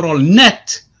an overall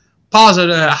net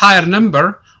positive, higher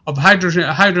number of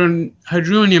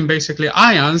hydronium basically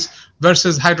ions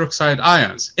versus hydroxide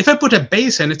ions. If I put a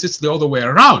base in it, it's the other way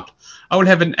around. I will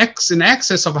have an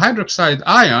excess of hydroxide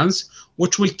ions,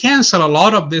 which will cancel a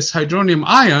lot of these hydronium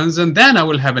ions, and then I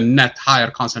will have a net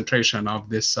higher concentration of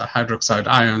this hydroxide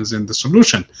ions in the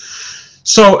solution.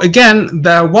 So again,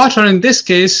 the water in this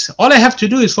case, all I have to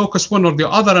do is focus one or the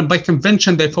other, and by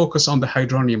convention, they focus on the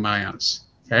hydronium ions.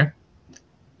 Okay,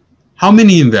 how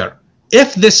many in there?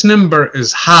 If this number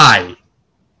is higher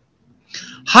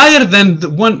than the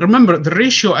one, remember the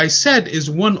ratio I said is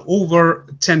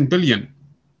 1/10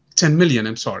 million,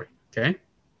 I'm sorry, okay?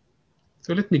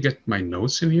 So let me get my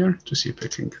notes in here to see if I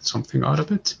can get something out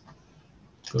of it.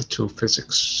 Go to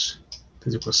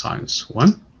physical science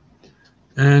 1,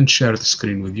 and share the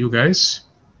screen with you guys.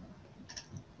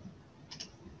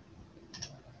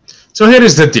 So here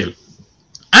is the deal.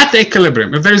 At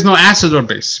equilibrium, if there is no acid or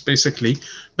base, basically,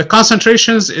 the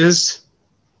concentrations is,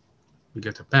 we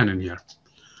get a pen in here.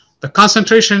 The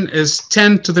concentration is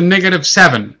 10 to the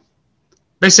 -7,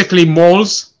 basically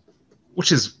moles, which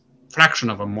is fraction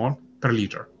of a mole per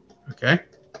liter, okay?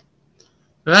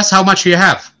 So that's how much you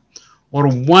have, or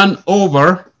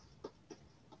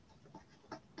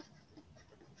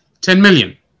 1/10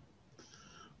 million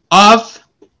of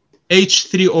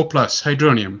H3O plus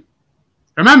hydronium.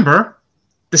 Remember,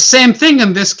 the same thing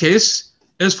in this case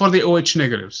is for the OH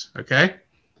negatives, okay?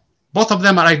 Both of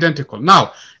them are identical.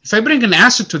 Now, if I bring an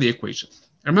acid to the equation,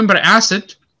 remember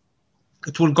acid,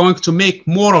 it will going to make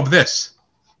more of this.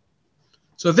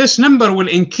 So this number will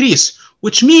increase,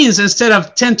 which means instead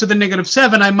of 10 to the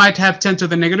 -7, I might have 10 to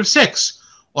the -6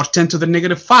 or 10 to the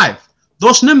 -5.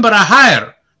 Those numbers are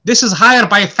higher. This is higher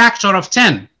by a factor of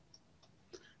 10.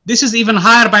 This is even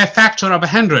higher by a factor of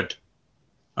 100,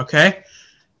 okay?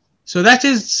 So that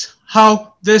is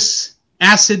how this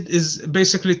acid is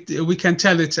basically, we can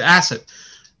tell it's acid,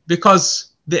 because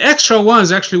the extra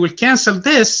ones actually will cancel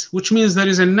this, which means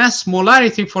there is a less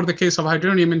molarity for the case of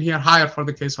hydronium in here, higher for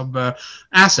the case of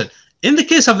acid. In the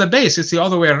case of the base, it's the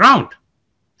other way around.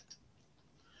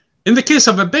 In the case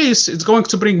of a base, it's going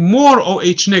to bring more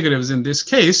OH negatives in this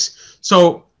case.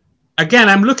 So again,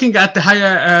 I'm looking at the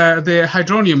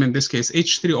hydronium in this case,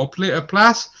 H3O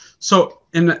plus. So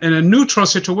in a neutral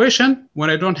situation, when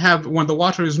the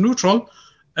water is neutral,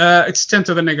 it's 10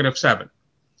 to the -7.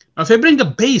 Now, if I bring a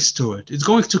base to it, it's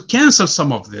going to cancel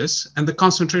some of this, and the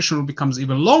concentration will becomes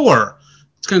even lower.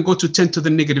 It's going to go to 10 to the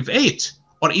 -8,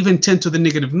 or even 10 to the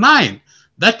 -9.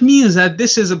 That means that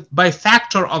this is by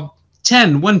factor of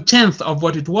 10, 1/10 of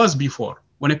what it was before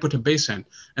when I put a base in.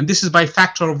 And this is by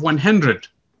factor of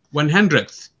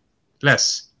 1/100th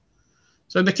less.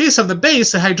 So in the case of the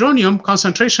base, the hydronium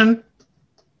concentration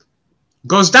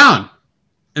goes down.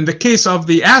 In the case of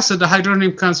the acid, the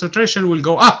hydronium concentration will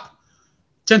go up.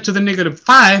 10 to the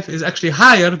 -5 is actually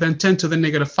higher than 10 to the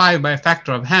 -5 by a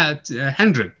factor of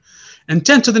 100. And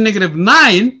 10 to the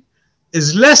 -9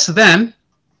 is less than,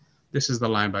 this is the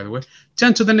line, by the way,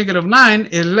 10 to the -9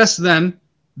 is less than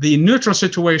the neutral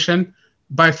situation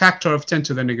by a factor of 10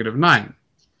 to the -9.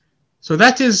 So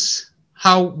that is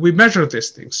how we measure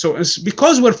this thing. So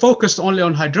because we're focused only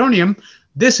on hydronium,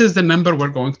 this is the number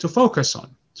we're going to focus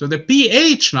on. So the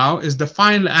pH now is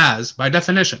defined as, by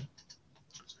definition,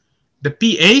 the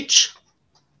pH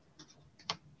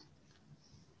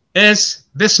is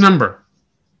this number.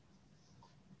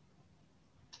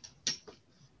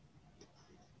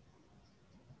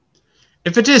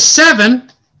 If it is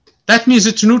 7, that means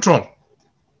it's neutral.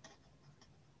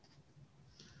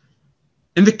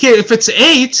 In the case, if it's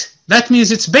 8, that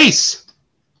means it's base.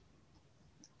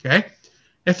 Okay?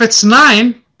 If it's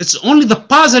 9, it's only the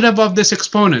positive of this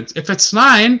exponent. If it's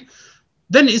 9,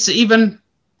 then it's even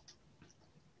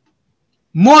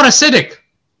more acidic.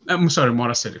 I'm sorry, more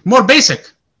acidic, more basic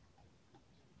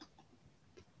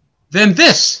than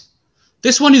this.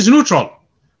 This one is neutral.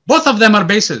 Both of them are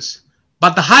bases.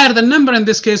 But the higher the number in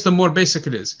this case, the more basic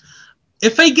it is.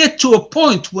 If I get to a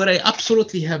point where I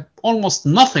absolutely have almost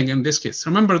nothing in this case,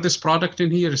 remember this product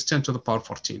in here is 10 to the power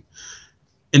 14.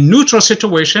 In neutral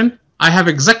situation, I have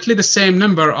exactly the same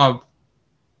number of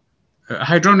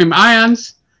hydronium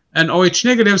ions and OH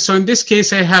negatives. So in this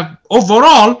case, I have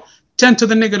overall 10 to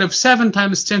the negative 7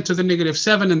 times 10 to the negative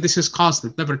 7, and this is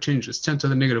constant, never changes, 10 to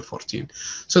the negative 14.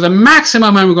 So the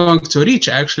maximum I'm going to reach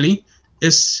actually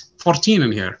is 14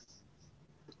 in here.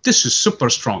 This is super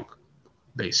strong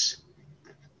base.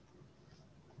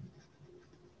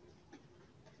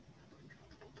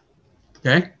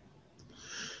 Okay.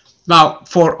 Now,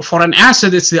 for an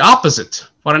acid, it's the opposite.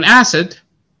 For an acid,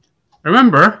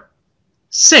 remember,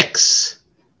 6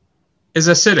 is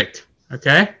acidic,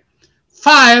 okay?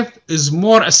 5 is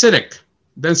more acidic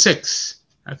than 6,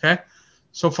 okay?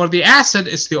 So for the acid,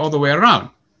 it's the other way around.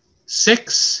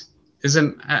 6 is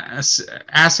an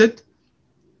acid.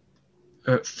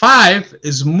 5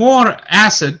 is more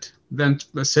acid than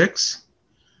 6.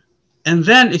 And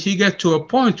then if you get to a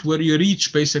point where you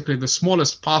reach basically the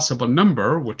smallest possible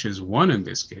number, which is 1 in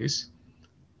this case,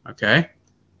 okay,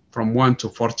 from 1 to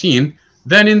 14,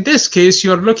 then in this case,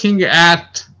 you're looking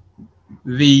at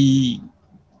the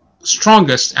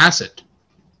strongest acid.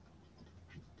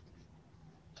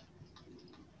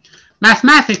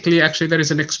 Mathematically, actually, there is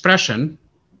an expression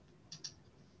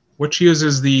which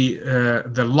uses the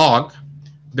log.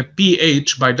 The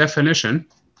pH, by definition,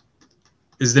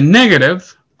 is the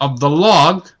negative of the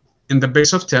log, in the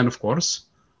base of 10, of course,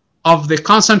 of the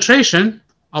concentration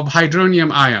of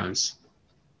hydronium ions.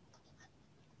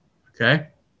 Okay?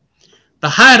 The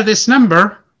higher this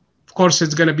number, of course,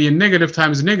 it's going to be a negative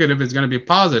times negative, it's going to be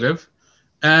positive.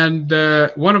 And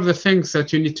one of the things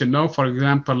that you need to know, for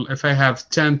example, if I have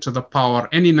 10 to the power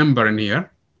any number in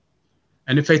here,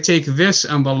 and if I take this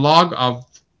and the log of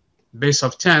base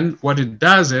of 10, what it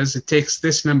does is it takes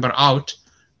this number out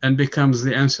and becomes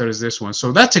the answer is this one.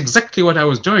 So that's exactly what I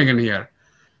was doing in here.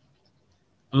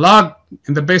 Log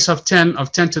in the base of 10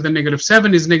 to the negative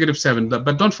 7 is negative 7.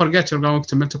 But don't forget, you're going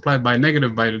to multiply by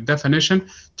negative by definition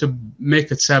to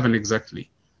make it 7 exactly.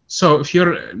 So if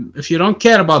you don't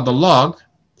care about the log,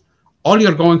 all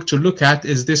you're going to look at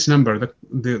is this number,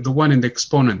 the one in the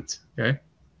exponent. Okay.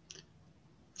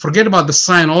 Forget about the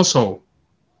sign also,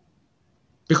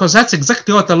 because that's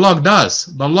exactly what the log does.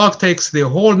 The log takes the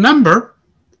whole number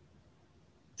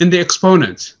in the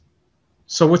exponent.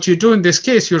 So what you do in this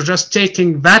case, you're just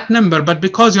taking that number, but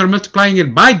because you're multiplying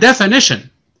it by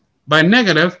definition by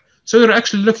negative, so you're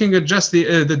actually looking at just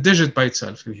the digit by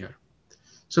itself in here.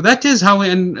 So that is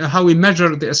how we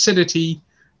measure the acidity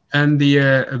and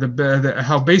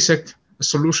how basic a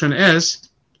solution is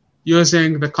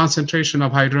using the concentration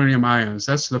of hydronium ions.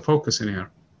 That's the focus in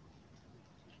here.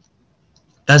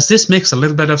 Does this make a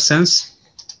little bit of sense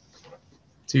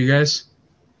to you guys?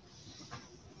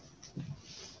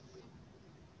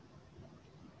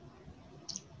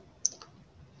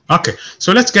 Okay,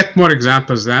 so let's get more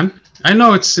examples then. I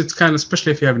know it's kind of,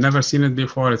 especially if you have never seen it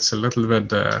before, it's a little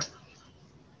bit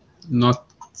not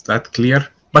that clear.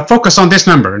 But focus on this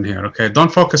number in here, okay?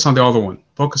 Don't focus on the other one.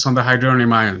 Focus on the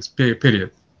hydronium ions,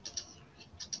 period.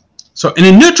 So in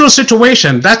a neutral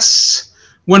situation, that's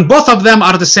when both of them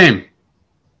are the same,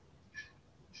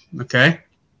 okay?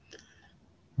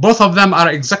 Both of them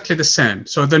are exactly the same.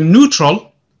 So the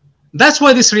neutral, that's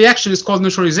why this reaction is called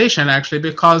neutralization, actually,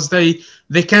 because they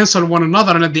cancel one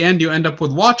another, and at the end you end up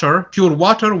with water, pure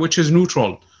water, which is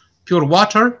neutral. Pure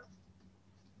water.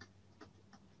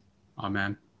 Oh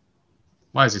man,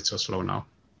 why is it so slow now?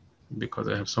 Because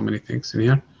I have so many things in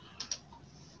here.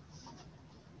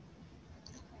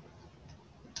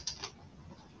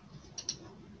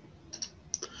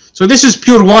 So this is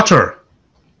pure water.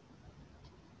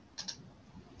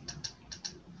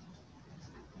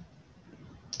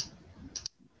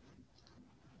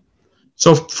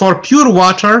 So for pure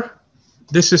water,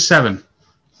 this is 7.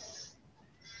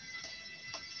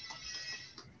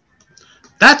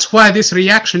 That's why this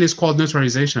reaction is called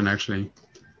neutralization, actually,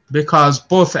 because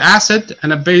both acid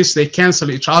and a base, they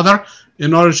cancel each other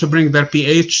in order to bring their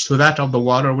pH to that of the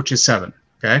water, which is 7.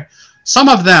 Okay. Some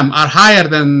of them are higher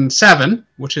than 7,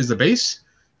 which is the base.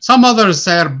 Some others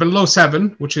are below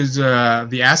 7, which is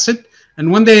the acid.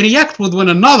 And when they react with one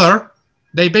another,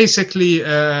 they basically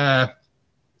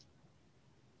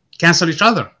cancel each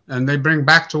other, and they bring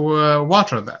back to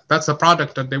water. That's the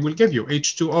product that they will give you,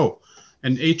 H2O.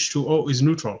 And H2O is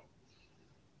neutral,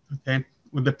 okay,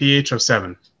 with the pH of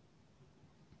 7.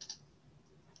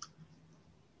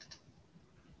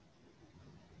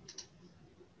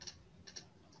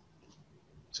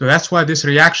 So that's why this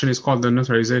reaction is called the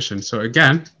neutralization. So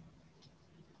again,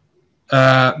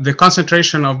 the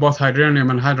concentration of both hydronium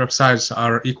and hydroxides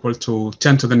are equal to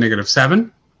 10 to the negative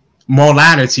 7.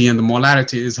 Molarity, and the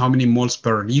molarity is how many moles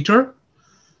per liter.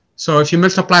 So if you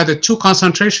multiply the two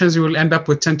concentrations, you will end up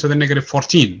with 10 to the negative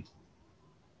 14.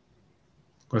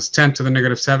 because 10 to the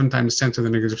negative 7 times 10 to the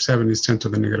negative 7 is 10 to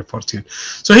the negative 14.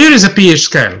 So here is a pH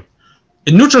scale.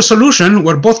 A neutral solution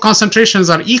where both concentrations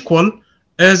are equal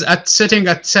is sitting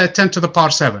at 10 to the power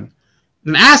 7.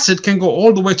 An acid can go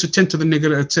all the way to 10 to the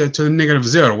negative to the negative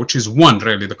 0, which is 1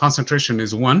 really. The concentration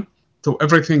is 1. So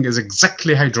everything is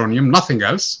exactly hydronium, nothing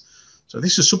else. So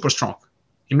this is super strong.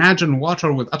 Imagine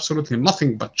water with absolutely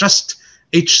nothing but just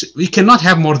H. You cannot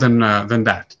have more than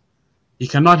that. You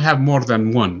cannot have more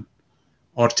than 1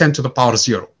 or 10 to the power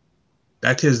 0.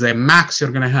 That is the max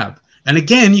you're going to have. And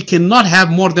again, you cannot have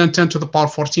more than 10 to the power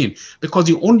 14 because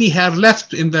you only have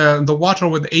left in the water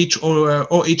with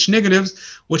OH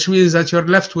negatives, which means that you're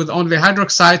left with only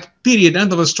hydroxide, period,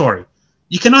 end of the story.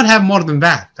 You cannot have more than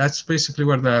that. That's basically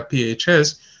where the pH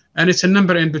is, and it's a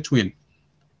number in between.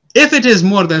 If it is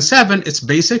more than 7, it's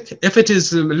basic. If it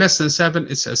is less than 7,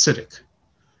 it's acidic.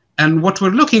 And what we're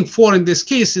looking for in this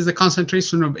case is the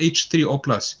concentration of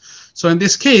H3O+. So in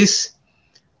this case,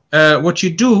 what you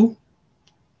do,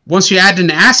 once you add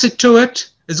an acid to it,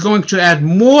 it's going to add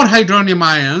more hydronium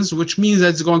ions, which means that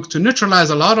it's going to neutralize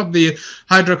a lot of the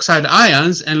hydroxide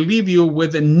ions and leave you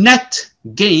with a net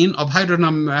gain of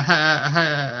hydronium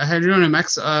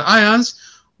ions,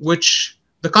 which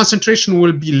the concentration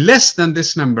will be less than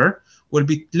this number, will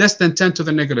be less than 10 to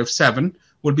the negative 7,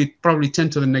 will be probably 10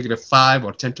 to the negative 5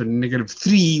 or 10 to the negative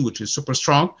 3, which is super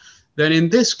strong. Then in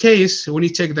this case, when you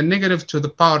take the negative to the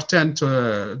power 10 to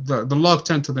the log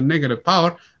 10 to the negative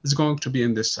power, is going to be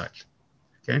in this side.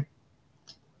 Okay.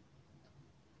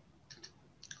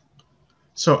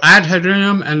 So add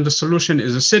hydronium and the solution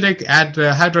is acidic. Add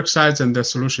hydroxides and the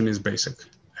solution is basic.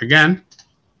 Again,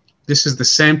 this is the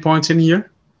same point in here.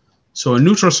 So a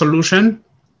neutral solution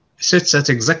sits at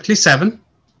exactly 7.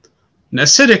 An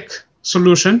acidic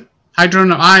solution,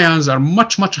 hydronium ions are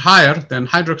much, much higher than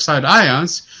hydroxide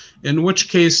ions, in which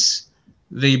case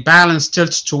the balance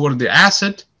tilts toward the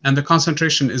acid and the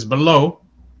concentration is below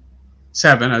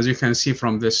 7, as you can see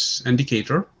from this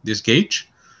indicator, this gauge.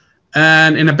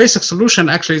 And in a basic solution,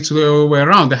 actually it's the other way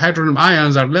around. The hydronium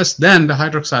ions are less than the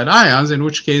hydroxide ions, in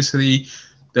which case the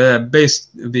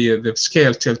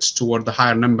scale tilts toward the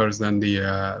higher numbers than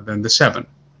the 7.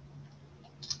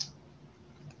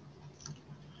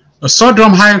 A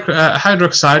sodium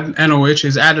hydroxide, NOH,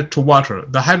 is added to water.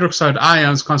 The hydroxide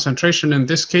ions concentration in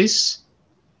this case,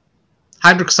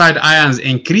 hydroxide ions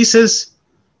increases.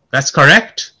 That's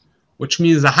correct, which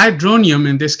means the hydronium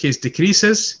in this case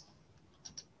decreases.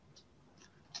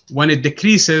 When it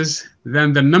decreases,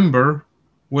 then the number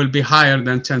will be higher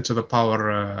than 10 to the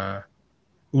power,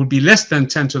 will be less than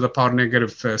 10 to the power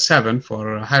negative 7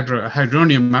 for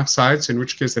hydronium oxides, in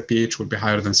which case the pH will be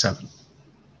higher than 7.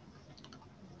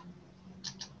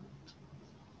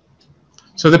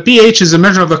 So the pH is a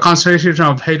measure of the concentration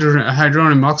of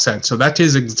hydronium oxide. So that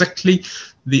is exactly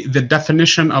the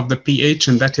definition of the pH,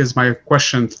 and that is my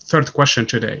question, third question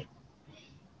today.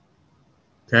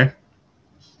 Okay.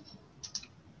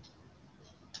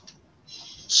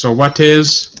 So what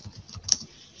is,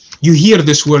 you hear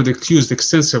this word used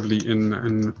extensively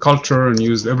in culture and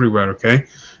used everywhere, okay?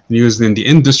 And used in the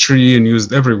industry and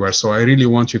used everywhere. So I really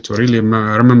want you to really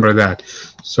remember that.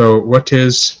 So what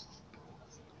is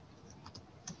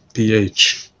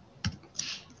pH?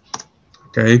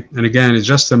 Okay, and again, it's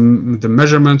just the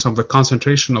measurement of the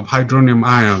concentration of hydronium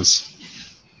ions.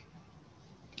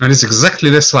 And it's exactly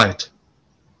this slide.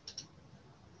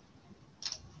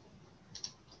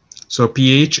 So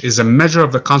pH is a measure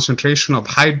of the concentration of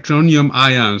hydronium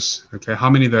ions. Okay, how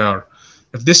many there are?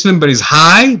 If this number is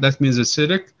high, that means it's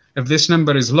acidic. If this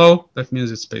number is low, that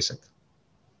means it's basic.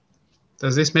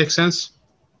 Does this make sense?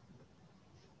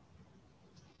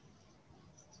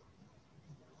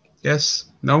 Yes?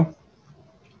 No?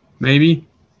 Maybe?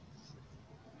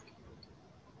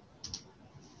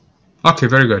 Okay,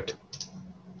 very good.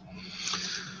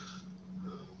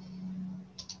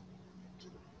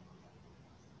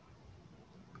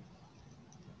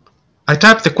 I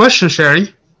typed the question,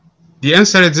 Sherry. The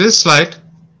answer is this slide.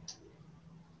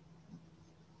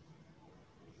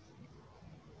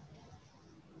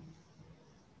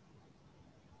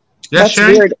 Yes, That's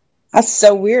Sherry? weird. That's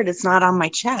so weird. It's not on my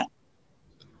chat.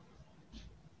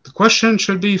 The question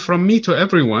should be from me to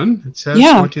everyone. It says,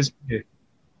 yeah. What is pH?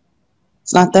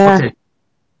 It's not there. Okay.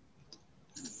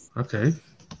 Okay.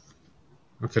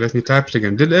 Okay, let me type it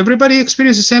again. Did everybody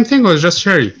experience the same thing, or just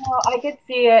Sherry? No, I could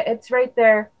see it. It's right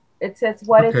there. It says,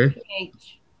 what is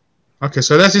pH? Okay,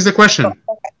 so that is the question.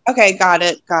 Okay, got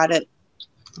it. Got it.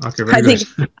 Okay, very good.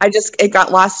 I think it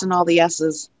got lost in all the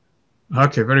S's.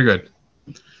 Okay, very good.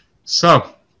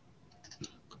 So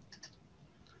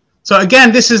So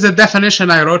again, this is the definition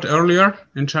I wrote earlier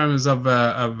in terms of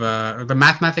the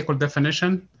mathematical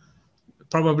definition.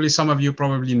 Probably some of you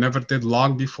probably never did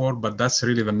log before, but that's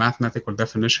really the mathematical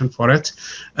definition for it.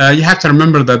 You have to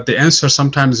remember that the answer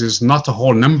sometimes is not a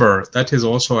whole number. That is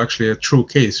also actually a true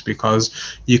case, because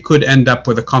you could end up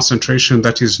with a concentration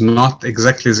that is not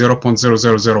exactly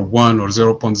 0.0001 or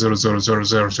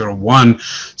 0.000001.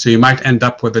 So you might end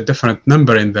up with a different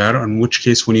number in there, in which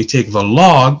case when you take the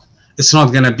log, it's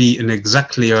not going to be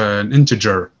exactly an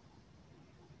integer.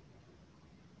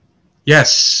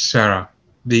 Yes, Sarah.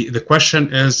 The question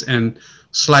is in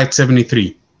slide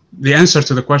 73. The answer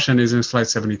to the question is in slide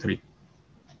 73.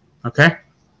 Okay?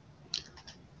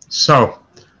 So,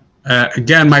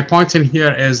 again, my point in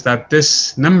here is that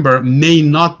this number may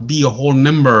not be a whole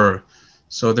number.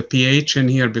 So the pH in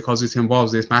here, because it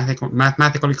involves this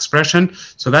mathematical expression,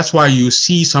 so that's why you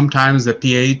see sometimes the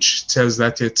pH says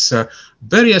that it's a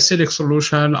very acidic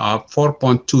solution of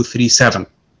 4.237.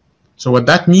 So what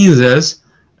that means is,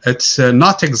 it's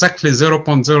not exactly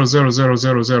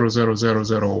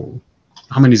 0.00000000.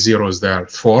 How many zeros there?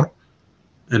 4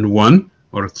 and 1,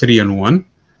 or 3 and 1.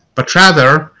 But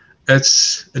rather,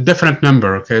 it's a different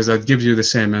number, okay? That gives you the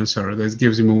same answer. That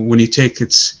gives you, when you take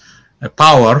its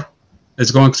power, it's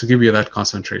going to give you that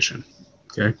concentration,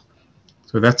 okay?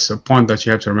 So that's a point that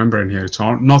you have to remember in here. It's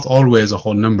not always a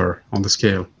whole number on the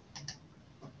scale.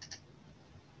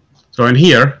 So in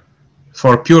here,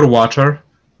 for pure water,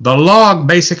 the log,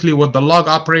 basically what the log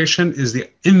operation is the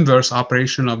inverse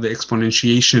operation of the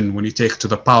exponentiation when you take to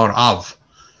the power of.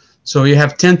 So you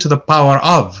have 10 to the power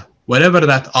of. Whatever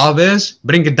that of is,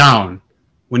 bring it down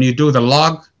when you do the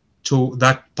log to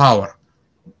that power.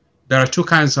 There are two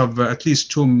kinds of, at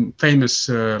least two famous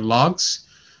logs.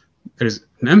 There is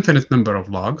an infinite number of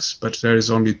logs, but there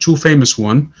is only two famous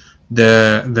ones.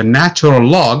 The natural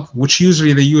log, which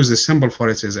usually they use the symbol for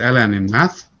it is ln in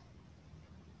math.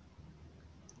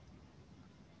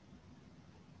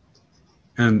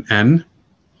 And n,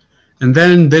 and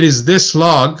then there is this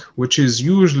log, which is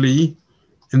usually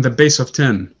in the base of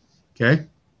 10, okay?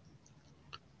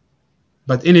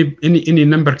 But any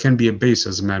number can be a base,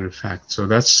 as a matter of fact. So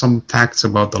that's some facts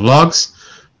about the logs.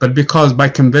 But because by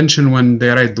convention, when they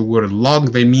write the word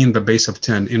log, they mean the base of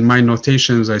 10. In my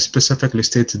notations, I specifically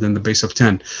stated in the base of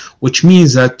 10, which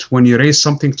means that when you raise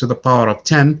something to the power of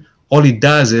 10, all it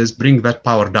does is bring that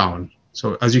power down.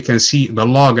 So as you can see, the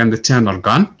log and the 10 are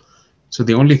gone. So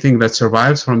the only thing that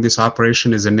survives from this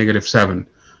operation is a -7.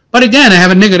 But again, I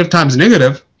have a negative times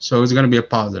negative, so it's going to be a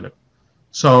positive.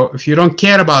 So if you don't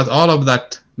care about all of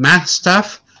that math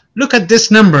stuff, look at this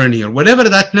number in here. Whatever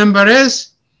that number is,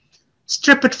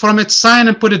 strip it from its sign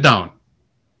and put it down.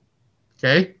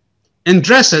 Okay? And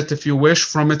dress it, if you wish,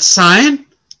 from its sign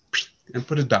and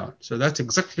put it down. So that's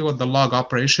exactly what the log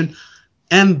operation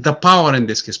and the power in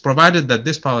this case, provided that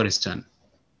this power is 10.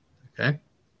 Okay?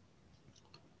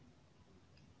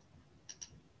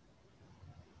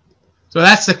 So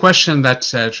that's the question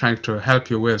that's trying to help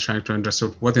you with, trying to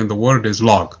understand what in the world is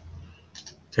log.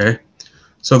 Okay,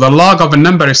 so the log of a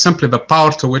number is simply the power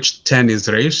to which 10 is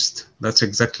raised. That's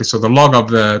exactly, so the log of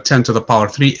the 10 to the power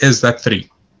 3 is that 3.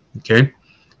 Okay,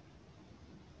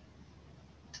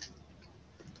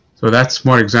 so that's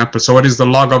more examples. So what is the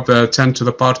log of the 10 to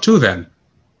the power 2 then?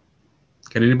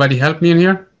 Can anybody help me in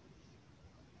here?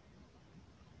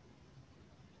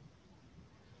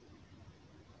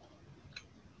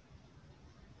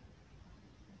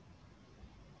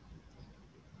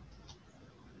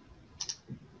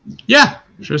 Yeah,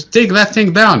 just take that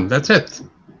thing down. That's it.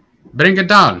 Bring it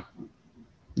down.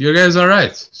 You guys are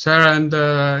right. Sarah and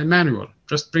Emmanuel.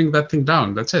 Just bring that thing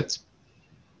down. That's it.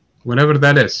 Whatever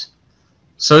that is.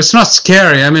 So it's not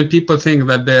scary. I mean, people think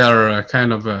that they are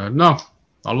kind of... no.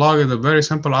 A log is a very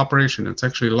simple operation. It's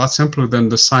actually a lot simpler than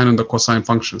the sine and the cosine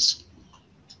functions.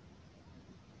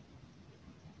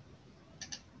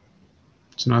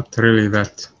 It's not really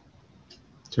that.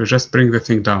 So just bring the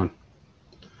thing down.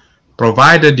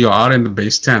 Provided you are in the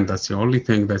base 10, that's the only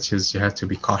thing that you have to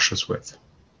be cautious with.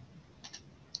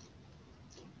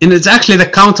 And it's actually the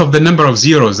count of the number of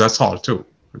zeros, that's all too,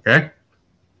 okay?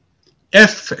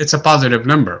 If it's a positive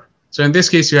number. So in this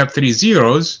case, you have 3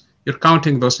 zeros, you're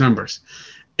counting those numbers.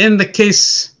 In the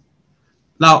case,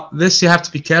 now this you have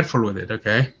to be careful with it,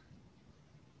 okay?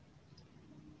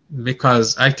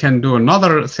 Because I can do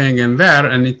another thing in there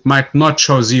and it might not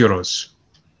show zeros.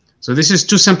 So this is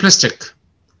too simplistic.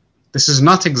 This is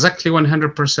not exactly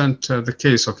 100% the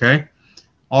case, okay?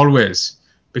 Always.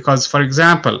 Because, for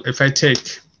example, if I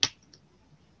take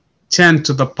 10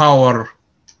 to the power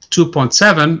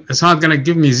 2.7, it's not going to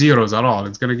give me zeros at all.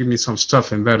 It's going to give me some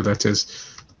stuff in there that is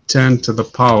 10 to the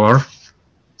power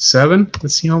 7.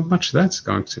 Let's see how much that's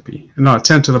going to be. No,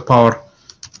 10 to the power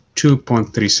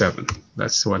 2.37.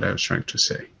 That's what I was trying to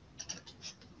say.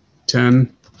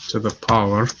 10 to the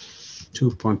power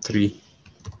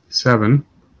 2.37.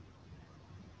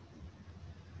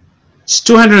 It's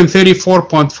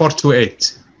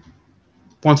 234.428.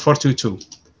 0.422.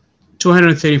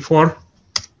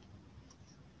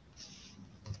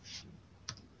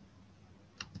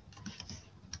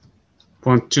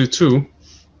 234.22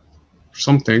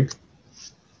 something.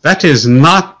 That is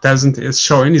not, doesn't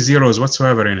show any zeros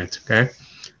whatsoever in it, okay?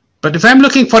 But if I'm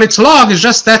looking for its log, it's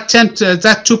just that 10 to,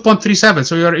 that 2.37.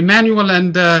 So you're Emmanuel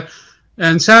and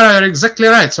Sarah are exactly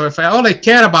right. So if I only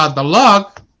care about the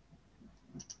log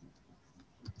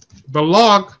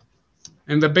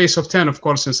in the base of 10, of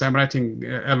course, since I'm writing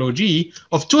log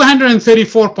of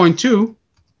 234.2,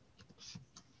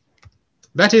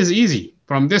 that is easy.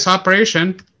 From this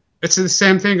operation, it's the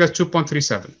same thing as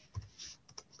 2.37.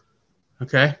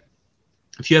 Okay.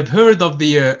 If you have heard of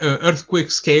the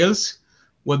earthquake scales,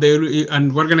 what they,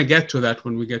 and we're going to get to that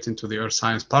when we get into the earth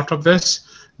science part of this,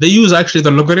 they use actually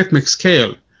the logarithmic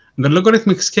scale. And the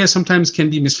logarithmic scale sometimes can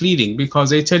be misleading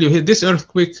because they tell you, hey, this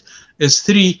earthquake is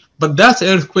 3, but that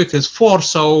earthquake is 4.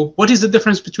 So what is the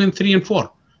difference between 3 and 4?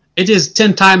 It is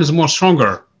 10 times more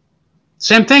stronger.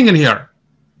 Same thing in here.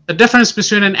 The difference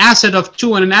between an acid of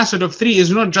 2 and an acid of 3 is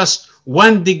not just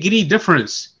 1 degree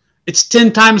difference. It's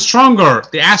 10 times stronger.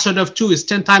 The acid of 2 is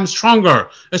 10 times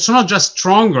stronger. It's not just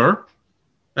stronger.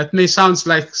 That may sound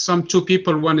like some two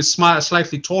people, one is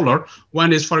slightly taller.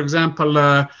 One is, for example,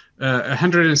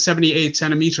 178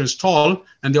 centimeters tall,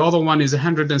 and the other one is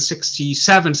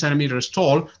 167 centimeters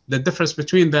tall. The difference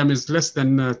between them is less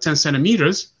than 10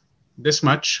 centimeters, this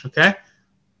much, okay?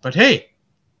 But hey,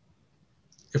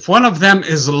 if one of them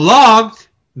is log,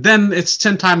 then it's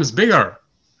 10 times bigger.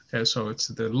 Okay, so it's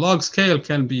the log scale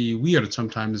can be weird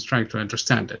sometimes trying to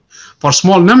understand it. For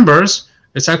small numbers,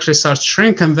 it actually starts to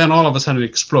shrink and then all of a sudden it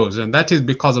explodes. And that is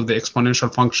because of the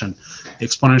exponential function. The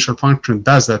exponential function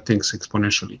does that things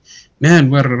exponentially. Man,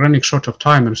 we're running short of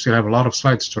time and still have a lot of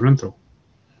slides to run through.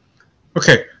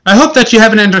 Okay, I hope that you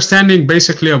have an understanding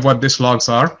basically of what these logs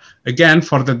are. Again,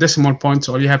 for the decimal points,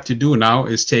 all you have to do now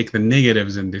is take the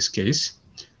negatives in this case.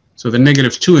 So the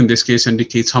 -2 in this case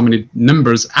indicates how many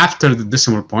numbers after the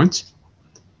decimal point.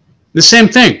 The same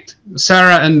thing,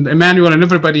 Sarah and Emmanuel and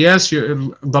everybody else,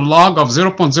 the log of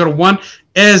 0.01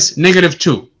 is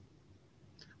 -2.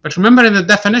 But remember, in the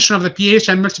definition of the pH,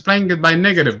 I'm multiplying it by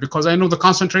negative because I know the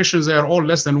concentrations are all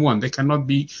less than 1. They cannot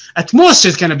be, at most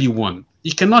it's going to be 1.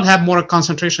 You cannot have more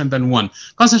concentration than 1.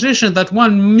 Concentration that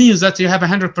 1 means that you have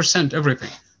 100%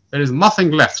 everything. There is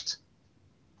nothing left.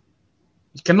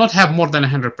 You cannot have more than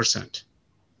 100%.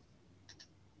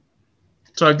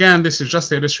 So again, this is just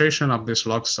the illustration of this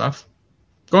log stuff.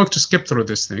 Going to skip through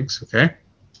these things, okay?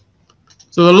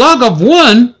 So the log of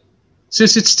 1,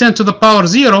 since it's 10 to the power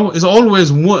 0, is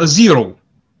always 0.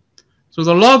 So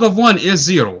the log of 1 is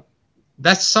 0.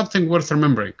 That's something worth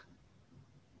remembering.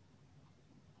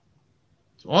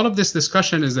 So all of this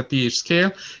discussion is the pH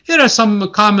scale. Here are some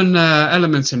common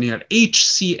elements in here.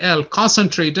 HCl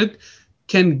concentrated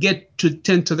can get to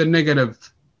 10 to the negative.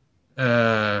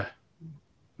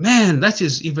 Man, that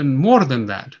is even more than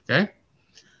that, okay?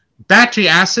 Battery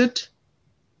acid,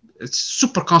 it's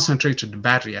super concentrated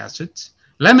battery acids.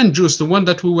 Lemon juice, the one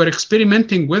that we were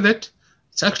experimenting with it,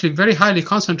 it's actually very highly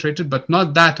concentrated, but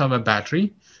not that of a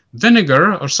battery.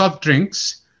 Vinegar or soft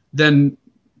drinks, then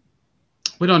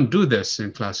we don't do this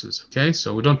in classes, okay?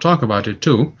 So we don't talk about it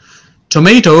too.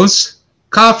 Tomatoes,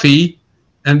 coffee,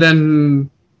 and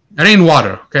then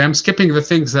rainwater, okay? I'm skipping the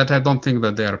things that I don't think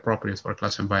that they are appropriate for a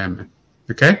class environment,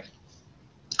 okay?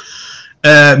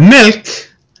 Milk,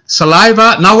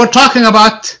 saliva. Now we're talking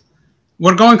about,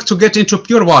 we're going to get into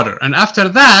pure water. And after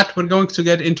that, we're going to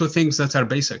get into things that are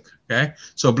basic, okay?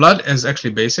 So blood is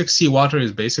actually basic. Seawater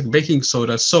is basic. Baking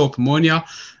soda, soap, ammonia,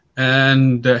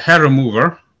 and hair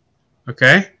remover,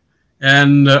 okay?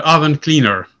 And oven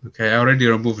cleaner, okay? I already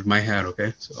removed my hair,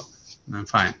 okay? So I'm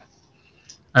fine.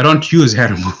 I don't use hair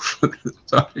remover.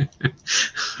 Sorry.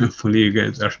 Hopefully you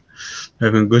guys are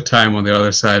having a good time on the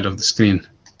other side of the screen.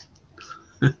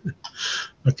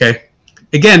 Okay.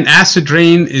 Again, acid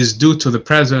rain is due to the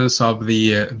presence of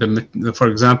the for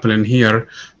example, in here,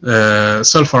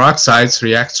 sulfur oxides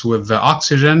reacts with the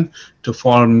oxygen to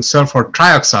form sulfur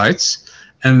trioxides,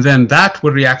 and then that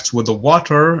will react with the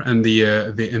water and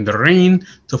in the rain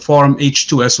to form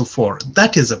H2SO4.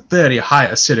 That is a very high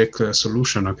acidic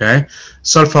solution. Okay,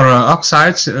 sulfur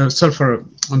oxides,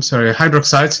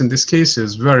 hydroxides in this case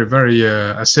is very, very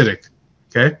acidic.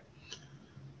 Okay.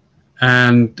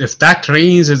 And if that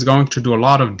rains, it's going to do a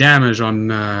lot of damage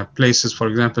on places, for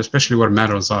example, especially where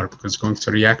metals are, because it's going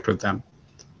to react with them.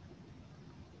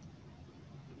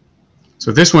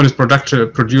 So this one is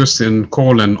produced in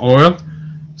coal and oil.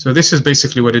 So this is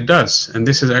basically what it does. And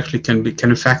this is actually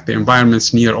can affect the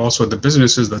environments near also the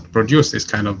businesses that produce these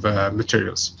kind of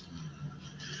materials.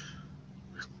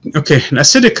 Okay, an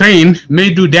acidic rain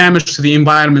may do damage to the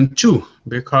environment too,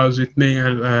 because it may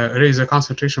raise a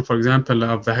concentration, for example,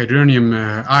 of the hydronium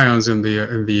ions in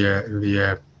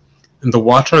the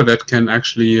water that can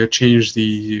actually change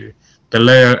the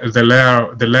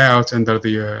layout under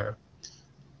the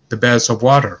beds of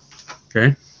water.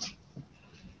 Okay.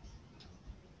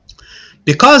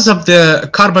 Because of the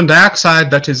carbon dioxide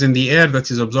that is in the air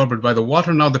that is absorbed by the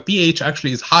water, now the pH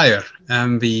actually is higher,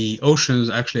 and the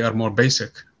oceans actually are more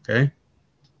basic. Okay.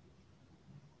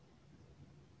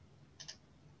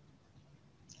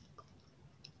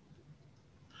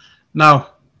 Now,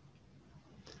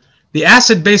 the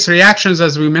acid-base reactions,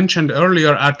 as we mentioned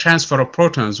earlier, are transfer of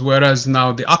protons, whereas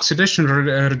now the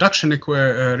oxidation-reduction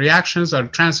reactions are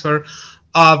transfer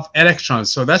of electrons.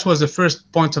 So that was the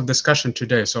first point of discussion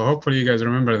today. So hopefully you guys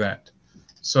remember that.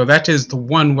 So that is the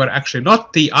one where actually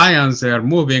not the ions they are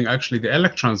moving, actually the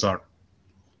electrons are.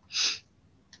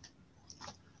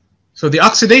 So the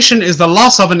oxidation is the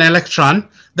loss of an electron.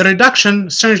 The reduction,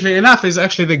 strangely enough, is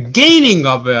actually the gaining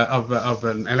of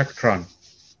an electron.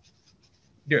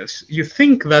 Yes, you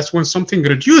think that when something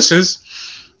reduces,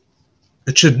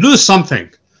 it should lose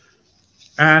something.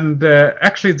 And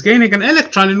actually it's gaining an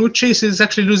electron, in which case it's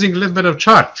actually losing a little bit of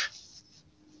charge.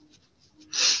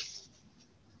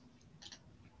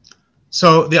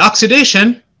 So the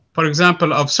oxidation, for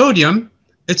example, of sodium,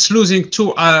 it's losing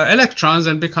 2 electrons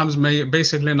and becomes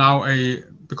basically now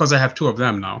because I have 2 of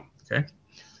them now, okay?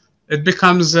 It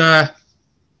becomes the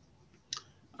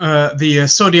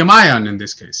sodium ion in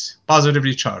this case,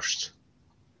 positively charged.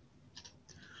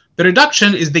 The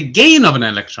reduction is the gain of an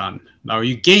electron. Now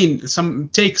you gain,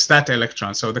 takes that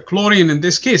electron. So the chlorine in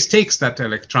this case takes that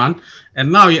electron,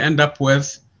 and now you end up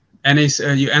with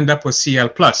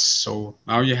Cl+. So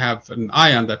now you have an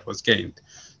ion that was gained.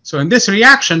 So in this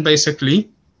reaction, basically,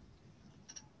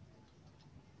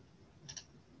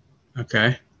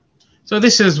 okay. So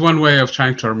this is one way of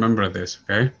trying to remember this,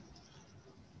 okay.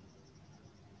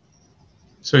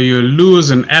 So you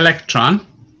lose an electron,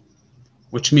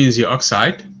 which means you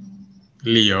oxide,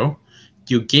 Leo.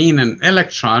 You gain an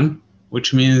electron,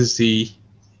 which means you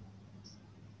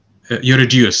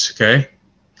reduce, okay?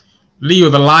 Leo,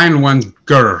 the line went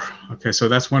grr. Okay, so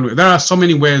that's one way. There are so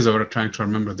many ways of trying to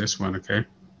remember this one, okay?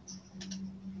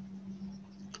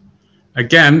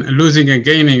 Again, losing and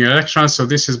gaining electrons. So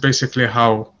this is basically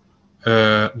how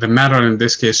the metal, in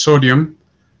this case sodium,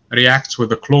 reacts with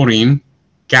the chlorine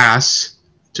gas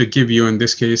to give you, in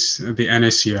this case, the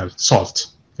NaCl,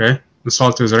 salt, okay? The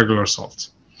salt is regular salt.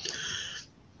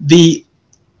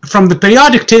 From the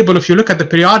periodic table, if you look at the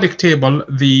periodic table,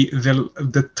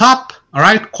 the top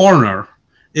right corner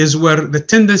is where the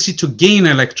tendency to gain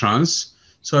electrons.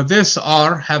 So this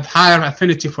have higher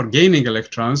affinity for gaining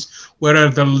electrons,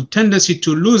 whereas the tendency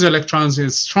to lose electrons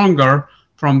is stronger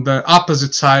from the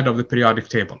opposite side of the periodic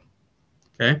table.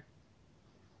 Okay.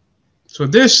 So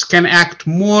this can act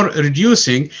more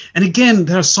reducing. And again,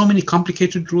 there are so many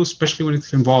complicated rules, especially when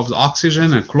it involves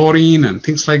oxygen and chlorine and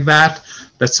things like that,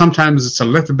 that sometimes it's a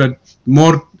little bit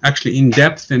more actually in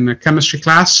depth in a chemistry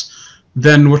class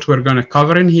than what we're going to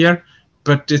cover in here.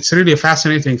 But it's really a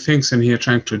fascinating things in here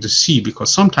trying to see,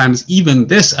 because sometimes even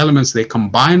these elements, they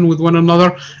combine with one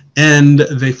another and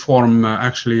they form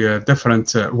actually a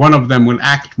different, one of them will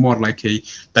act more like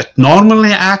that normally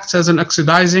acts as an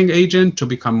oxidizing agent to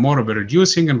become more of a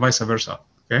reducing, and vice versa,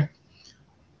 okay?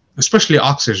 Especially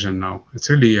oxygen now, it's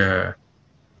really,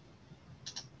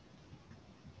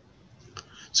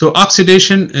 so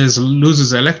oxidation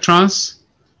loses electrons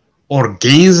or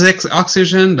gains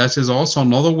oxygen. That is also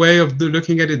another way of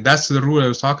looking at it. That's the rule I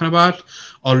was talking about.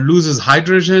 Or loses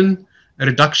hydrogen.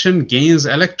 Reduction gains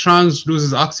electrons,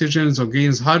 loses oxygen, so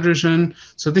gains hydrogen.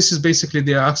 So this is basically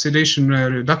the oxidation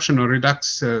reduction or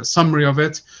redox summary of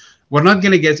it. We're not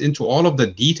going to get into all of the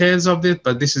details of it,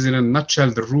 but this is in a nutshell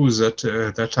the rules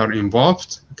that are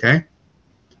involved. Okay.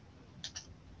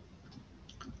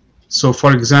 So,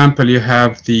 for example, you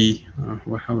have the,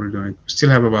 how are we doing? We still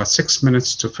have about 6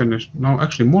 minutes to finish. No,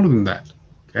 actually more than that,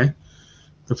 okay,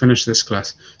 to finish this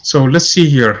class. So let's see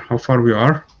here how far we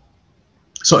are.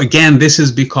 So again, this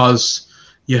is because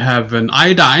you have an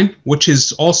iodine, which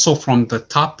is also from the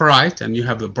top right, and you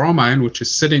have the bromine, which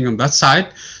is sitting on that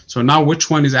side. So now which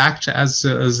one is acting as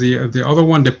the other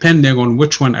one, depending on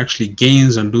which one actually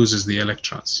gains and loses the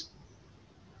electrons,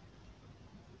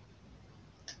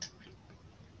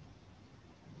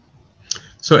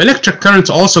 So electric currents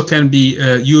also can be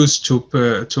used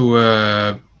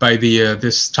by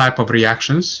this type of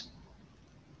reactions.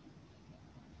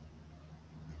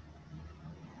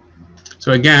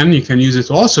 So again, you can use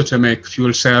it also to make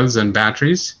fuel cells and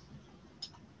batteries.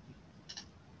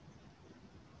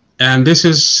 And this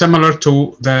is similar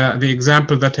to the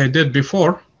example that I did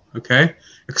before, okay?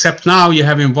 Except now you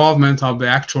have involvement of the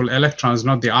actual electrons,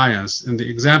 not the ions. In the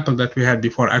example that we had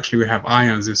before, actually we have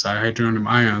ions inside, hydronium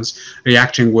ions,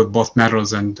 reacting with both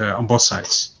metals and on both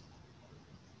sides.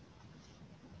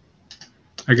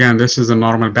 Again, this is a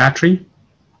normal battery.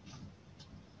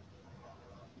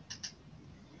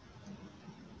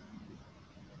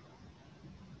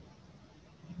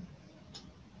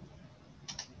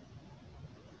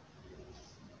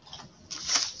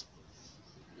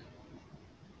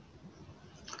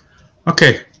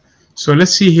 Okay, so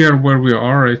let's see here where we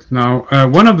are right now.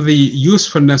 One of the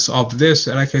usefulness of this,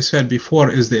 like I said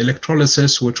before, is the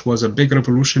electrolysis, which was a big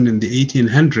revolution in the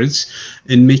 1800s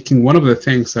in making one of the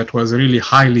things that was really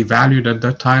highly valued at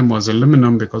that time was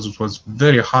aluminum, because it was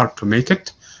very hard to make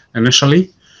it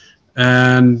initially.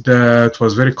 And it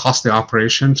was very costly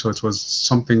operation, so it was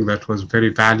something that was very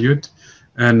valued.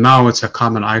 And now it's a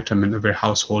common item in every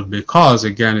household because,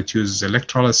 again, it uses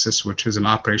electrolysis, which is an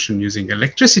operation using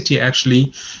electricity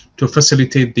actually to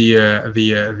facilitate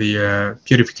the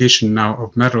purification now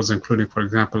of metals, including, for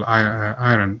example,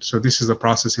 iron. So this is the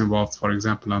process involved, for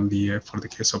example, on for the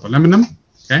case of aluminum.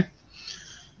 Okay.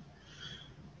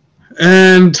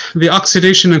 And the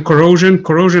oxidation and corrosion.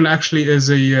 Corrosion actually is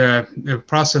a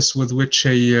process with which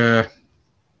a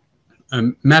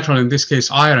metal, in this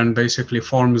case iron, basically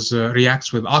forms,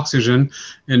 reacts with oxygen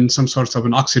in some sorts of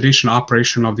an oxidation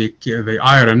operation of the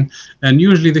iron. And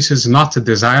usually this is not a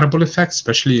desirable effect,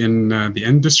 especially in the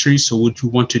industry. So what you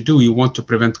want to do, you want to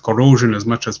prevent corrosion as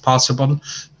much as possible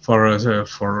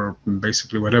for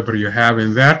basically whatever you have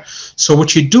in there. So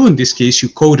what you do in this case, you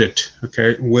coat it,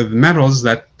 okay, with metals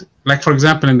that, like for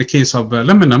example, in the case of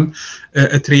aluminum,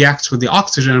 it reacts with the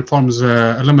oxygen and forms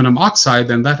aluminum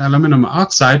oxide, and that aluminum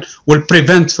oxide will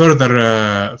prevent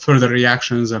further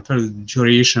reactions and further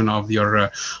deterioration of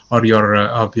your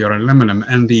aluminum.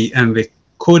 And the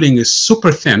coating is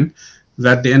super thin,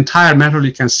 that the entire metal,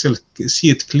 you can still see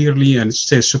it clearly and it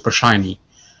stays super shiny.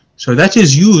 So that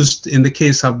is used in the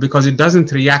case of, because it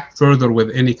doesn't react further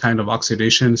with any kind of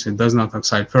oxidations, it does not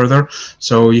oxide further.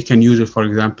 So you can use it, for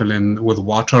example, with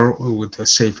water with a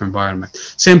safe environment.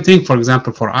 Same thing, for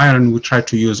example, for iron, we try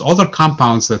to use other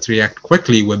compounds that react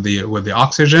quickly with the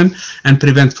oxygen and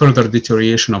prevent further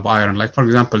deterioration of iron. Like for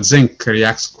example, zinc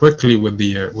reacts quickly with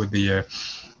the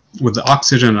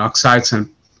oxygen and oxides and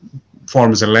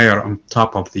forms a layer on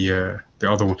top of the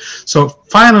other one. So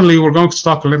finally, we're going to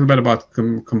talk a little bit about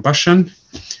combustion.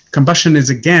 Combustion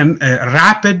is, again, a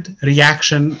rapid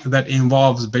reaction that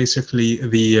involves basically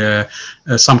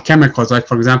some chemicals, like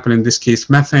for example, in this case,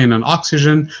 methane and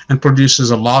oxygen, and produces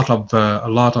a lot of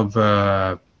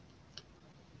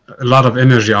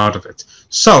energy out of it.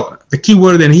 So the key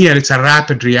word in here, it's a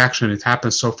rapid reaction. It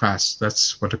happens so fast.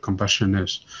 That's what a combustion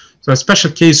is. So a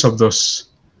special case of those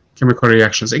chemical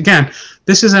reactions. Again,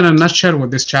 this is in a nutshell what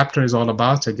this chapter is all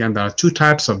about. Again, there are two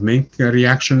types of main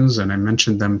reactions, and I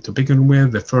mentioned them to begin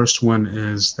with. The first one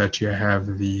is that you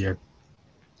have the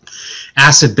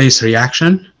acid-base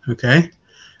reaction, okay?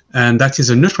 And that is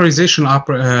a neutralization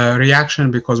reaction,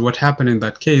 because what happened in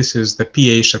that case is the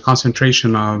pH, the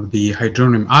concentration of the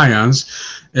hydronium ions,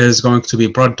 is going to be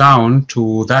brought down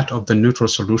to that of the neutral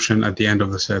solution at the end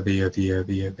of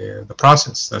the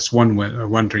process. That's one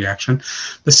reaction.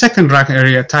 The second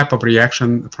type of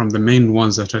reaction from the main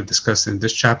ones that are discussed in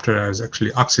this chapter is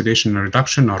actually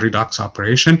oxidation-reduction or redox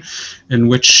operation, in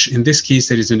which, in this case,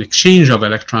 there is an exchange of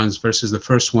electrons versus the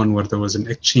first one where there was an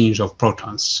exchange of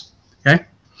protons, okay?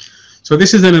 So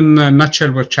this is in a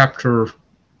nutshell what chapter,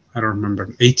 I don't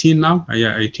remember, 18 now?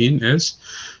 Yeah, 18 is.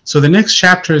 So the next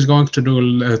chapter is going to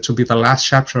be the last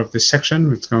chapter of this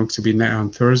section. It's going to be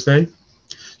on Thursday.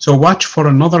 So watch for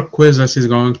another quiz that is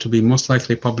going to be most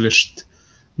likely published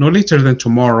no later than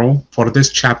tomorrow for this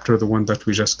chapter, the one that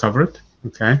we just covered,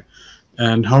 okay?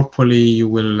 And hopefully you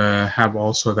will have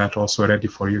that also ready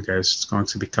for you guys. It's going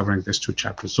to be covering these two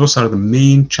chapters. Those are the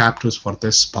main chapters for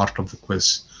this part of the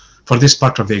quiz. For this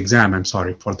part of the exam, I'm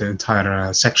sorry, for the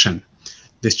entire section,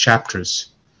 these chapters,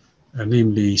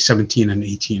 namely 17 and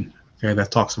 18, okay,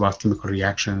 that talks about chemical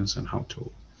reactions and how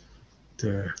to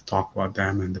talk about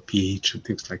them and the pH and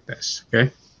things like this,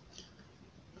 okay?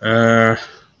 There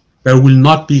will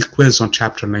not be a quiz on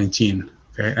chapter 19,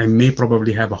 okay? I may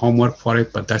probably have a homework for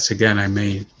it, but that's, again, I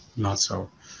may not, so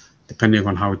depending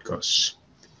on how it goes.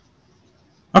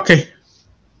 Okay.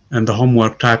 And the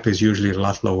homework type is usually a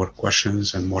lot lower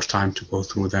questions and more time to go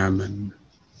through them, and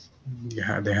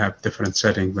they have different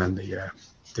setting than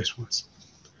this ones.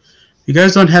 If you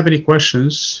guys don't have any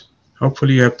questions,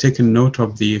 hopefully you have taken note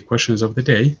of the questions of the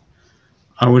day.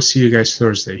 I will see you guys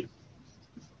Thursday.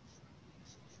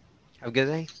 Have a good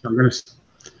day.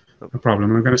 No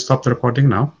problem. I'm gonna stop the recording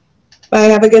now. Bye.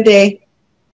 Have a good day.